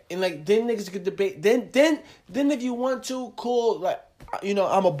 yeah. And like then niggas could debate. Then if you want to, cool. Like, you know,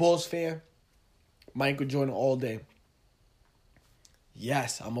 I'm a Bulls fan. Michael Jordan all day.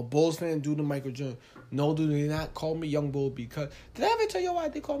 Yes, I'm a Bulls fan due to Michael Jordan. No, do they not call me Young Bull because... Did I ever tell you why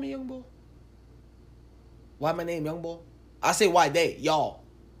they call me Young Bull? Why my name Young Bull? I say why they, y'all.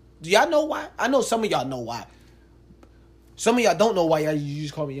 Do y'all know why? I know some of y'all know why. Some of y'all don't know why you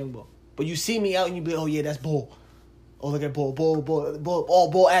just call me Young Bull. But you see me out and you be like, oh yeah, that's Bull. Oh, look at Bull,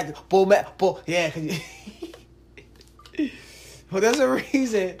 Bull acting, Bull, yeah. Cause well, there's a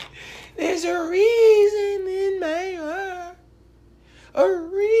reason. There's a reason in my heart. A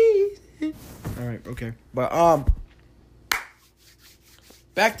reason. All right, okay. But,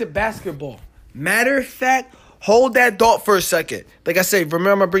 back to basketball. Matter of fact, hold that thought for a second. Like I said,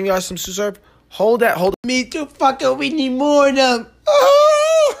 remember I'm going to bring y'all some Susurf? Hold me too, fucker. We need more of them.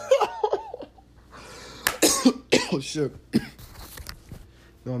 Oh, shit.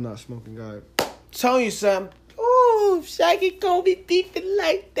 No, I'm not smoking, guy. Telling you something. Oh, Shaggy Kobe beefing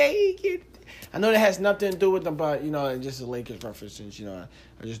like that. I know that has nothing to do with them, but, you know, just a Lakers reference. Since, you know,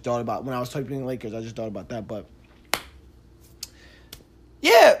 I just thought about, when I was typing Lakers, I just thought about that. But,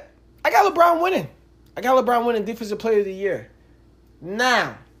 yeah, I got LeBron winning. Defensive Player of the Year.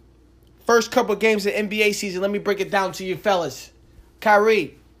 Now, first couple games of NBA season, let me break it down to you fellas.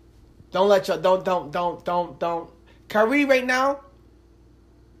 Kyrie, don't. Kyrie right now,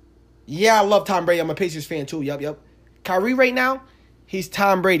 yeah, I love Tom Brady. I'm a Pacers fan too. Yup. Kyrie right now, he's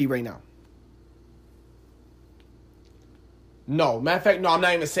Tom Brady right now. No, matter of fact, no, I'm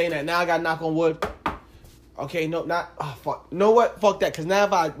not even saying that. Now I got to knock on wood. Okay, no, not, oh, fuck. You know what? Fuck that, because now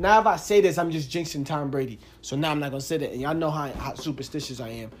if I say this, I'm just jinxing Tom Brady. So now I'm not going to say that. And y'all know how superstitious I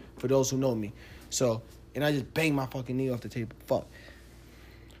am, for those who know me. So, and I just bang my fucking knee off the table. Fuck.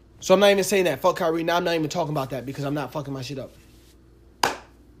 So I'm not even saying that. Fuck Kyrie. Now I'm not even talking about that because I'm not fucking my shit up.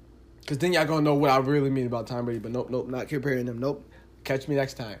 Because then y'all going to know what I really mean about Tom Brady. But nope, not comparing them. Nope. Catch me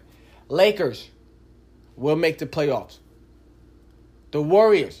next time. Lakers will make the playoffs. The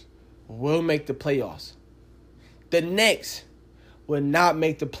Warriors will make the playoffs. The Knicks will not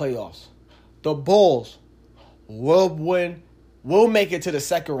make the playoffs. The Bulls will make it to the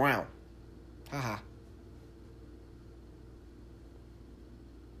second round. Haha.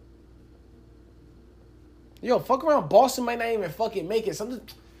 Yo, fuck around. Boston might not even fucking make it.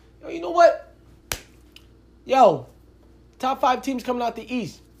 Yo, you know what? Yo, top 5 teams coming out the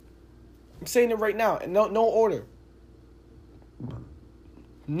East. I'm saying it right now, and no order.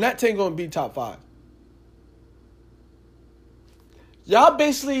 Nets ain't going to be top 5. Y'all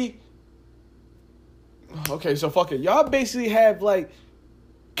basically... Okay, so fuck it. Y'all basically have, like,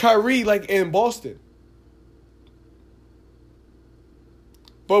 Kyrie, like, in Boston.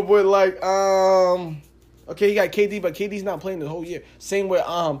 But with, like, okay, you got KD, but KD's not playing the whole year. Same with,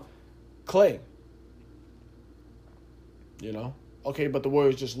 Clay. You know? Okay, but the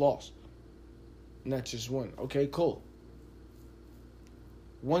Warriors just lost. And that's just one. Okay, cool.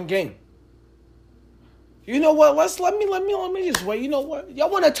 One game. You know what? Let me just wait. You know what? Y'all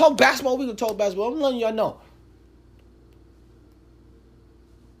want to talk basketball? We can talk basketball. I'm letting y'all know.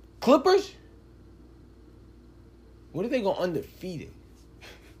 Clippers? What if they go undefeated?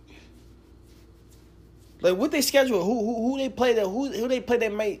 Like, what they schedule? Who they play that? Who they play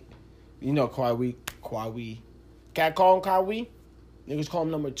that might? You know, Kawhi. Can't call him Kawhi. Niggas call him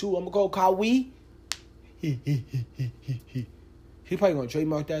number 2. I'm gonna call Kawhi. He probably gonna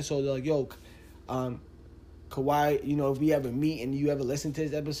trademark that. So they're like, yo, Kawhi, you know, if we ever meet and you ever listen to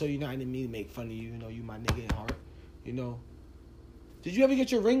this episode, you know, I didn't mean to make fun of you. You know, you my nigga at heart. You know. Did you ever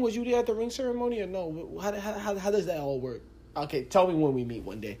get your ring? Was you there at the ring ceremony or no? How does that all work? Okay, tell me when we meet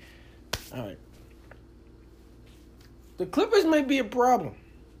one day. All right. The Clippers might be a problem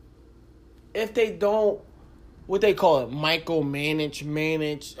if they don't, what they call it, manage.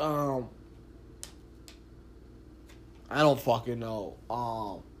 I don't fucking know.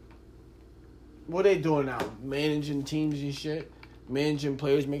 What they doing now? Managing teams and shit, managing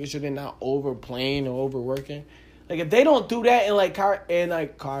players, making sure they're not overplaying or overworking. Like if they don't do that, and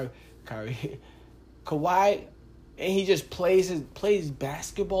Kawhi, and he just plays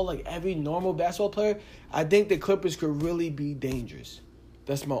basketball like every normal basketball player, I think the Clippers could really be dangerous.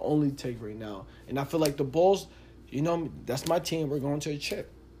 That's my only take right now. And I feel like the Bulls, you know, that's my team. We're going to a chip.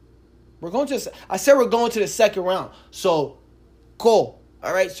 I said we're going to the second round. So, cool.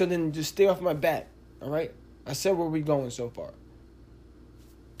 All right? So then just stay off my back. All right? I said where we going so far.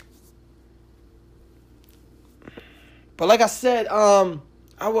 But like I said, I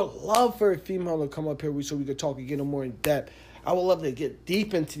would love for a female to come up here so we could talk and get more in depth. I would love to get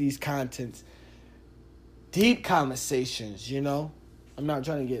deep into these contents. Deep conversations, you know? I'm not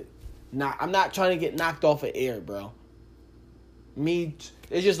trying to get knocked off of air, bro. It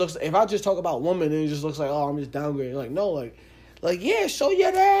just looks, if I just talk about women, it just looks like, oh, I'm just downgrading. Like, no, like yeah, show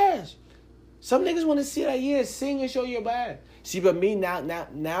your ass. Some niggas want to see that, yeah, sing and show your ass. See, but me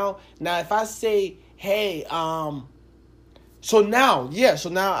now, if I say, hey, so now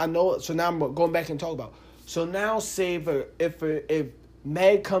I know, so now I'm going back and talk about. So now say if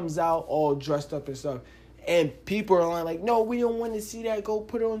Meg comes out all dressed up and stuff, and people are like, no, we don't want to see that. Go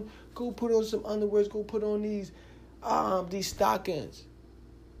put on some underwears. Go put on these stockings.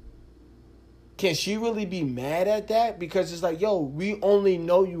 Can she really be mad at that? Because it's like, yo, we only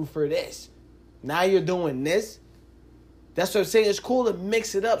know you for this. Now you're doing this. That's what I'm saying. It's cool to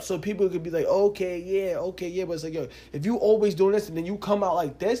mix it up so people could be like, okay, yeah. But it's like, yo, if you always doing this and then you come out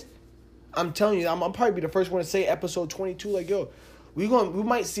like this, I'm telling you, I'm probably be the first one to say episode 22, like, yo, we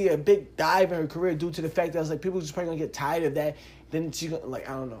might see a big dive in her career due to the fact that it's like people just probably gonna get tired of that. Then she gonna, like,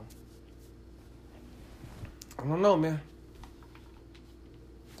 I don't know, man.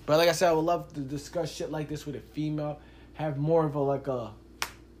 But like I said, I would love to discuss shit like this with a female, have more of a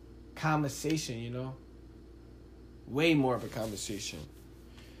conversation, you know, way more of a conversation.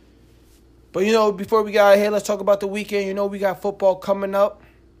 But you know, before we get out of here, let's talk about the weekend. You know, we got football coming up.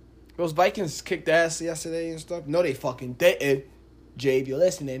 Those Vikings kicked ass yesterday and stuff. No, they fucking didn't. Jay, if you're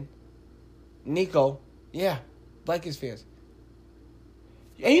listening. Nico. Yeah. Vikings fans.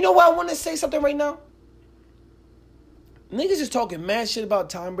 And you know what? I want to say something right now. Niggas is talking mad shit about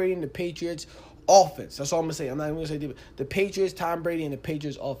Tom Brady and the Patriots offense. That's all I'm going to say. I'm not even going to say the Patriots, Tom Brady, and the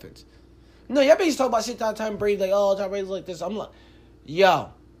Patriots offense. No, y'all bitches talk about shit about Tom Brady. Like, oh, Tom Brady's like this. I'm like,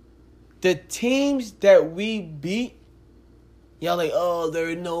 yo. The teams that we beat, y'all like, oh,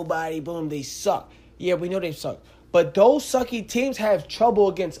 they're nobody. Boom, they suck. Yeah, we know they suck. But those sucky teams have trouble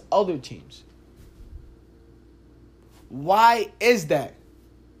against other teams. Why is that?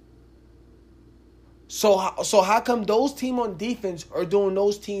 So how come those teams on defense are doing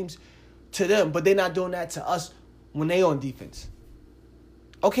those teams to them, but they're not doing that to us when they on defense?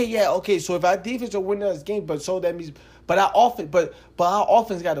 Okay, so if our defense are winning this game, but so that means, but our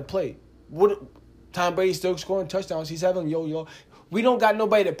offense got to play. What? Tom Brady still scoring touchdowns. He's having yo. We don't got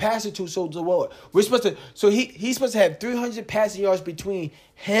nobody to pass it to, so what? We're supposed to. So he's supposed to have 300 passing yards between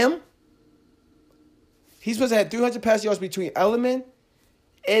him. He's supposed to have 300 passing yards between Elliman,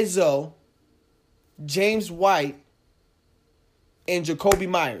 Izzo, James White, and Jacoby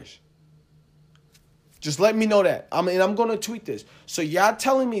Myers. Just let me know that. I'm going to tweet this. So y'all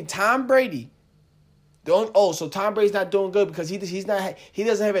telling me Tom Brady so Tom Brady's not doing good because he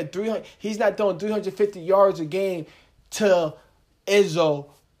doesn't have a 300. He's not doing 350 yards a game to Izzo,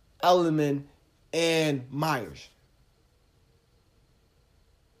 Elliman, and Myers.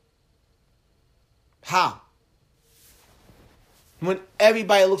 How? When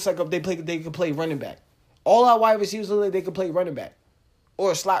everybody looks like they can play running back. All our wide receivers look like they can play running back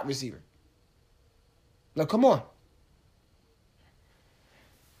or a slot receiver. Now come on.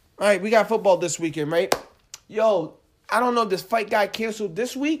 All right, we got football this weekend, right? Yo, I don't know if this fight got canceled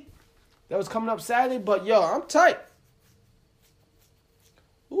this week. That was coming up Saturday, but yo, I'm tight.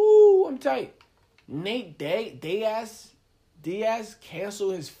 Ooh, I'm tight. Nate Diaz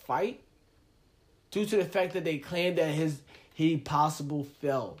canceled his fight due to the fact that they claimed that he possible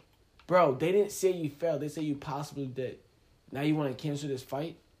fell. Bro, they didn't say you fell. They say you possibly did. Now you want to cancel this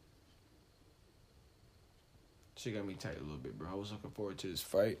fight? Shit got me tight a little bit, bro. I was looking forward to this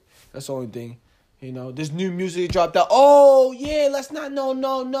fight. That's the only thing. You know, this new music dropped out. Oh, yeah, let's not.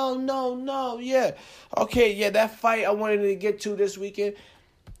 No. Yeah. Okay, yeah, that fight I wanted to get to this weekend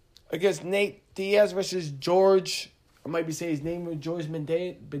against Nate Diaz versus George. I might be saying his name, George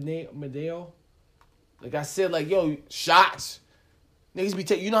Medeo. Like I said, like, yo, shots. Niggas be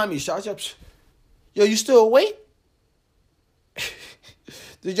taking, you know how many shots up? Yo, you still awake?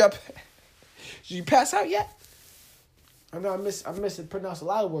 Did you pass out yet? I know I miss to pronounce a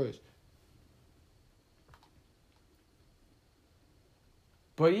lot of words.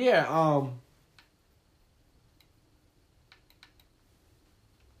 But yeah,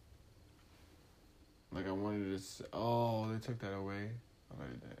 like I wanted to say, oh, they took that away. I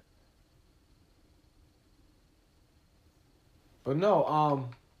like that. But no,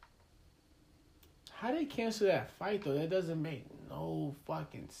 how they cancel that fight though? That doesn't make no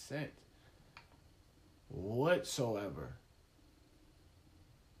fucking sense whatsoever.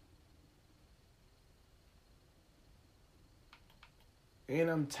 And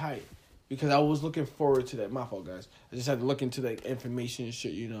I'm tight because I was looking forward to that. My fault, guys. I just had to look into the information and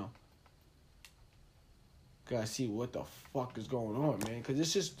shit, you know. Gotta see what the fuck is going on, man. Because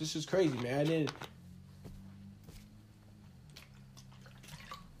this is crazy, man.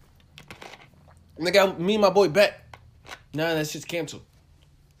 Me and my boy bet. Nah, that shit's canceled.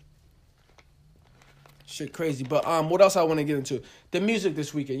 Shit crazy. But what else I want to get into? The music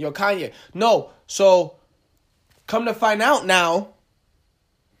this weekend. Yo, Kanye. No, so come to find out now,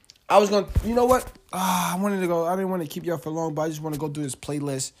 I was going to, you know what? I wanted to go, I didn't want to keep y'all for long, but I just want to go do this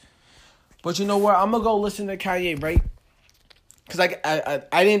playlist. But you know what? I'm going to go listen to Kanye, right? Because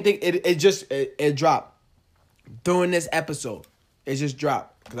I didn't think it dropped during this episode. It just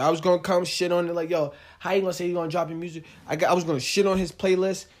dropped. Because I was going to come shit on it like, yo, how you going to say you're going to drop your music? I was going to shit on his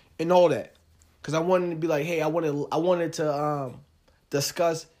playlist and all that. Because I wanted to be like, hey, I wanted to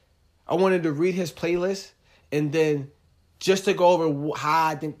discuss, I wanted to read his playlist and then just to go over how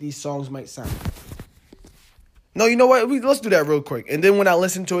I think these songs might sound. No, you know what? Let's do that real quick. And then when I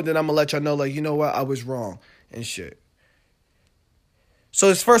listen to it, then I'm going to let y'all know, like, you know what? I was wrong and shit. So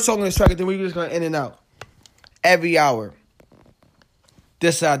this first song on this track, then we're just going to in and out. Every hour.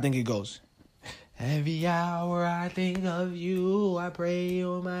 This is how I think it goes. Every hour I think of you, I pray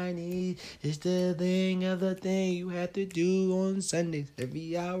on my knees. It's the thing of the thing you have to do on Sundays.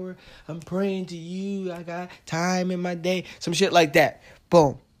 Every hour I'm praying to you. I got time in my day. Some shit like that.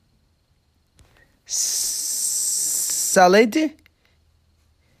 Boom. Salete?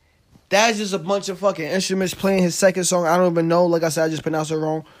 That's just a bunch of fucking instruments playing his second song. I don't even know. Like I said, I just pronounced it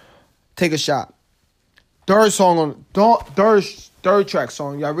wrong. Take a shot. Third track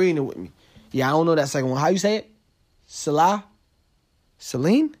song. Y'all reading it with me. Yeah, I don't know that second one. How you say it? Salah?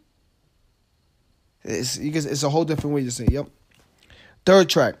 Celine? It's a whole different way to say it. Yep. Third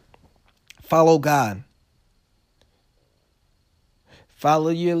track. Follow God. Follow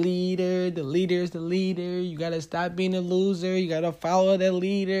your leader. The leader's the leader. You got to stop being a loser. You got to follow that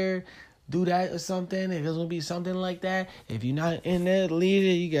leader. Do that or something. If it's going to be something like that. If you're not in that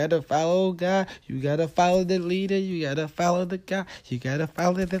leader, you got to follow God. You got to follow the leader. You got to follow the God. You got to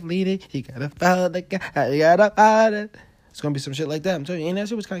follow the leader. You got to follow the God. You got to follow it. It's going to be some shit like that. I'm telling you. And that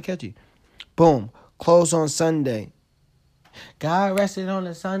shit was kind of catchy. Boom. Close on Sunday. God rested on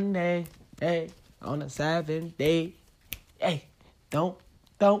a Sunday. Hey. On a Sabbath day. Hey. Don't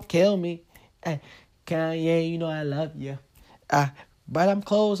kill me. Hey. Kanye, you know I love you. But I'm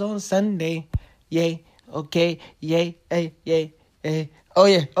closed on Sunday. Yay. Okay. Yay. Hey. Yay. Hey. Oh,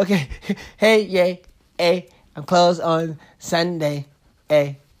 yeah. Okay. Hey. Yay. Hey. I'm closed on Sunday.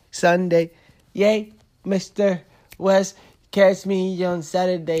 Hey. Sunday. Yay. Mr. West. Catch me on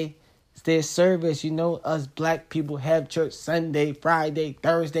Saturday. It's their service. You know, us black people have church Sunday, Friday,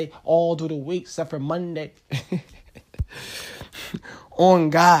 Thursday, all through the week, except for Monday.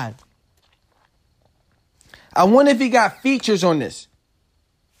 On God. I wonder if he got features on this.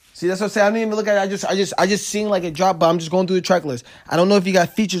 See, that's what I'm saying. I didn't even look at it. I just seen like it drop, but I'm just going through the track list. I don't know if he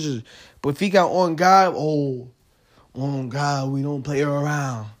got features, but if he got On God, On God, we don't play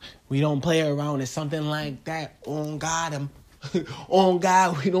around. We don't play around. It's something like that. On God, On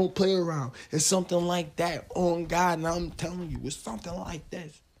God, we don't play around. It's something like that. On God, and I'm telling you, it's something like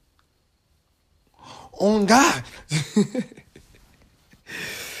this. On God.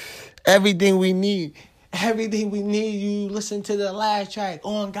 Everything we need. Everything we need. You listen to the last track.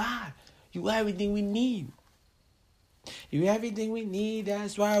 On God. You everything we need. You everything we need.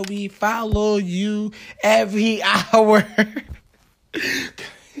 That's why we follow you every hour.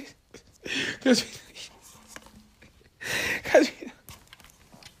 Cause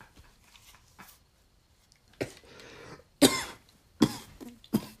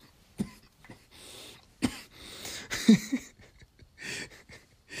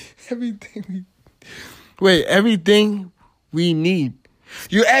everything we need.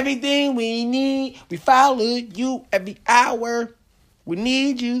 You're everything we need. We follow you every hour. We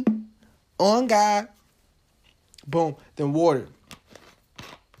need you. On God. Boom. Then water.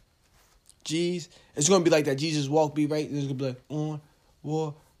 Jeez. It's going to be like that Jesus walk beat, right? It's going to be like, on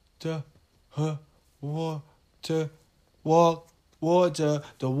water, water, walk, water,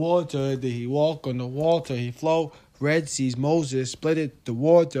 the water. Did he walk on the water? He flow. Red Seas, Moses split it, the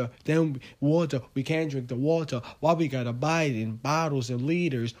water, then water. We can't drink the water. Why we gotta buy it in bottles and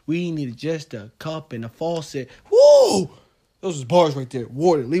liters? We need just a cup and a faucet. Woo! Those was bars right there.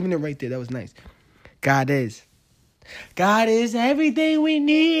 Water, leaving it right there. That was nice. God is everything we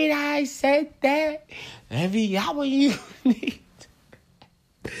need. I said that. Every hour you need.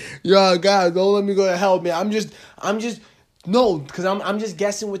 Yo, God, don't let me go to hell, man. I'm just no, because I'm just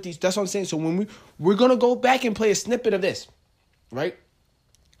guessing with these. That's what I'm saying. So when we're gonna go back and play a snippet of this, right?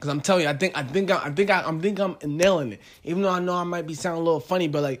 Because I'm telling you, I think I'm nailing it. Even though I know I might be sounding a little funny,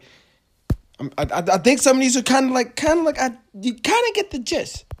 but like, I think some of these are kind of like you kind of get the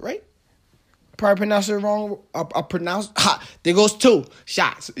gist, right? Probably pronounce it wrong. I pronounce there goes 2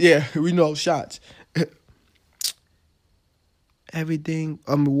 shots. Yeah, we know shots. Everything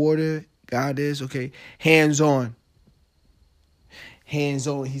underwater. God is okay. Hands on. Hands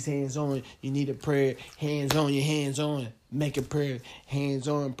on. He's hands on. You need a prayer. Hands on. Your hands on. Make a prayer. Hands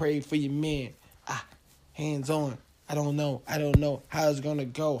on. Pray for your man. Hands on. I don't know how it's gonna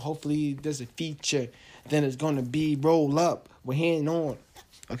go. Hopefully there's a feature. Then it's gonna be roll up with hand on.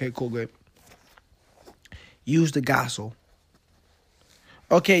 Okay, cool, good. Use the gospel.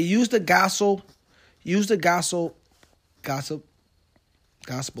 Okay, use the gospel. Use the gospel. Gospel.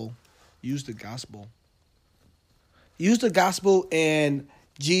 Use the gospel. Use the gospel and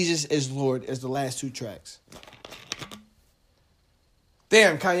Jesus is Lord as the last 2 tracks.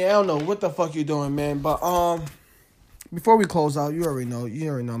 Damn, Kanye, I don't know what the fuck you doing, man. But before we close out, you already know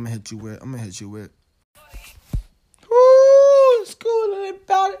I'm gonna hit you with. Ooh, school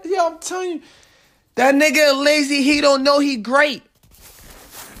about it. Yeah, I'm telling you. That nigga lazy, he don't know he great.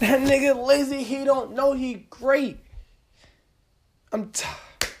 That nigga lazy, he don't know he great. I'm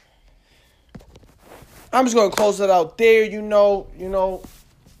just going to close it out there, you know.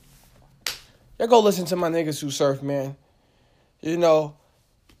 Y'all go listen to my niggas who surf, man. You know,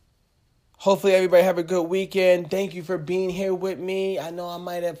 hopefully everybody have a good weekend. Thank you for being here with me. I know I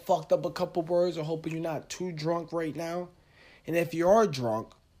might have fucked up a couple words. I'm hoping you're not too drunk right now. And if you are drunk,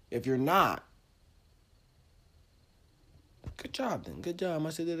 if you're not, good job then. Good job. I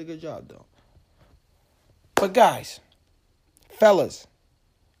must have did a good job, though. But guys, fellas,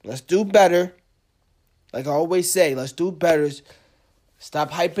 let's do better. Like I always say, let's do better.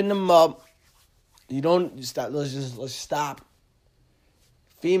 Stop hyping them up. Let's stop.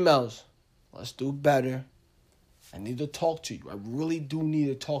 Females, let's do better. I need to talk to you. I really do need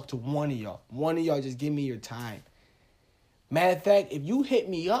to talk to one of y'all. One of y'all, just give me your time. Matter of fact, if you hit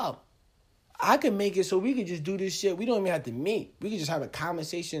me up, I can make it so we could just do this shit. We don't even have to meet. We could just have a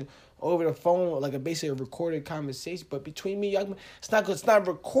conversation over the phone, like basically a recorded conversation. But between me, y'all, it's not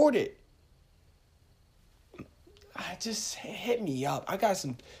recorded. Just hit me up. I got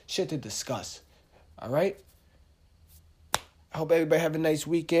some shit to discuss. All right? I hope everybody have a nice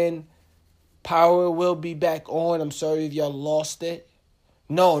weekend. Power will be back on. I'm sorry if y'all lost it.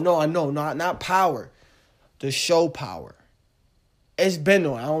 No, I know. Not Power. The show Power. It's been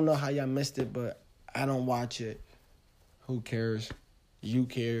on. I don't know how y'all missed it, but I don't watch it. Who cares? You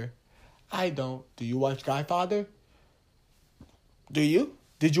care. I don't. Do you watch Godfather? Do you?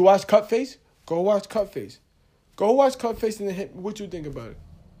 Did you watch Cutface? Go watch Cutface. Go watch Cutface and then hit what you think about it.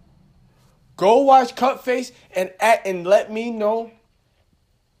 Go watch Cutface and let me know,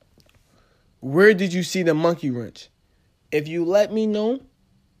 where did you see the monkey wrench? If you let me know,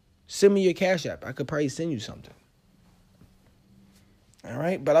 send me your Cash App. I could probably send you something. All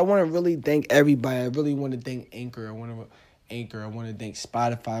right? But I want to really thank everybody. I really want to thank Anchor. I want to thank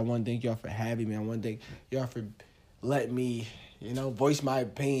Spotify. I want to thank y'all for having me. I want to thank y'all for letting me, voice my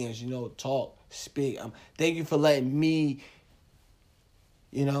opinions, talk, speak. Thank you for letting me,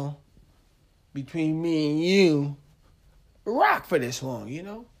 between me and you, rock for this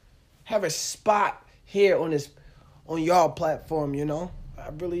long, have a spot here on y'all platform, I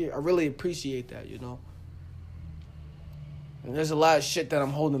really appreciate that, And there's a lot of shit that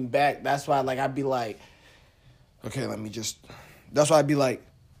I'm holding back. That's why, I'd be like, okay, that's why I'd be like,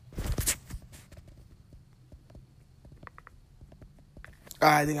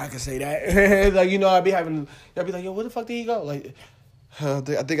 I think I can say that. I'd be like, yo, where the fuck did he go? I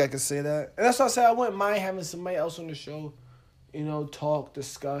think I can say that. And that's why I said I wouldn't mind having somebody else on the show, talk,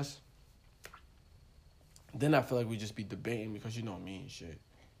 discuss. Then I feel like we just be debating because you know me and shit.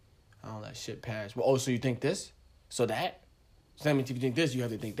 I don't let shit pass. Well, so you think this? So that? So that means if you think this, you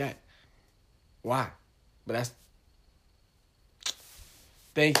have to think that. Why? But that's...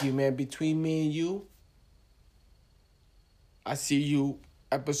 Thank you, man. Between me and you, I see you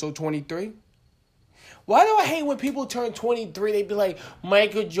episode 23. Why do I hate when people turn 23? They be like,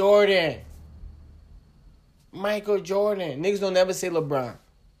 Michael Jordan. Michael Jordan. Niggas don't never say LeBron.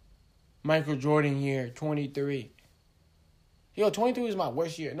 Michael Jordan year, 23. Yo, 23 was my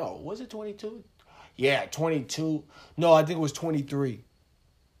worst year. No, was it 22? Yeah, 22. No, I think it was 23.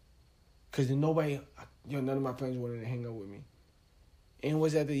 Because none of my friends wanted to hang out with me. And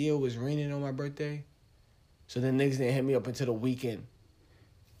was that the year it was raining on my birthday? So then niggas didn't hit me up until the weekend.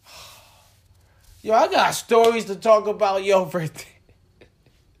 Yo, I got stories to talk about your birthday.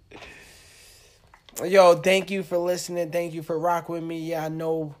 Yo, thank you for listening. Thank you for rocking with me. Yeah, I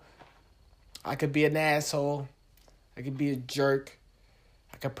know I could be an asshole. I could be a jerk.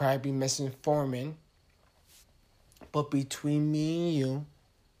 I could probably be misinforming. But between me and you,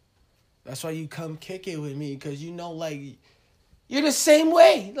 that's why you come kick it with me. Because you're the same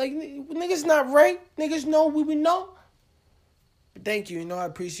way. Niggas not right. Niggas know what we know. But thank you. I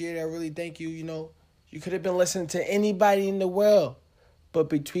appreciate it. I really thank you. You could have been listening to anybody in the world. But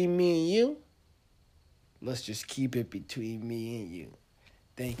between me and you, let's just keep it between me and you.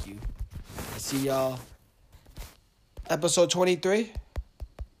 Thank you. I see y'all. Episode 23.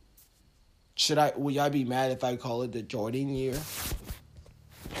 Will y'all be mad if I call it the Jordan year?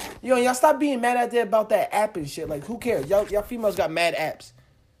 Y'all stop being mad out there about that app and shit. Who cares? Y'all females got mad apps.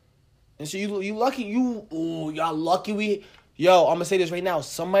 And so you lucky. Y'all lucky Yo, I'm gonna say this right now.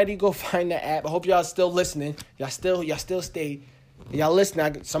 Somebody go find the app. I hope y'all still listening. Y'all still stay. Y'all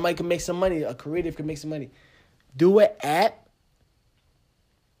listen. Somebody can make some money. A creative can make some money. Do an app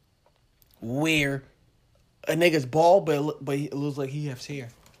where a nigga's bald, but it looks like he has hair.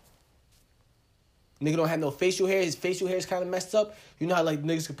 Nigga don't have no facial hair. His facial hair is kind of messed up. You know how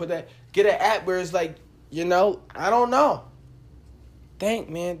niggas can put that. Get an app where it's I don't know. Think,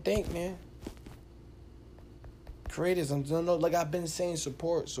 man. Creators, I've been saying,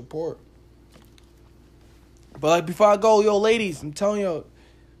 support. But before I go, yo, ladies, I'm telling you,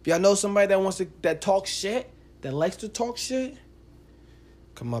 if y'all know somebody that talks shit, that likes to talk shit,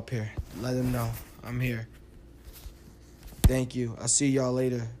 come up here. Let them know I'm here. Thank you. I'll see y'all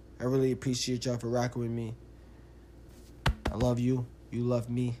later. I really appreciate y'all for rocking with me. I love you. You love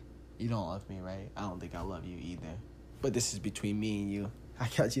me. You don't love me, right? I don't think I love you either. But this is between me and you. I'll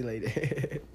catch you later.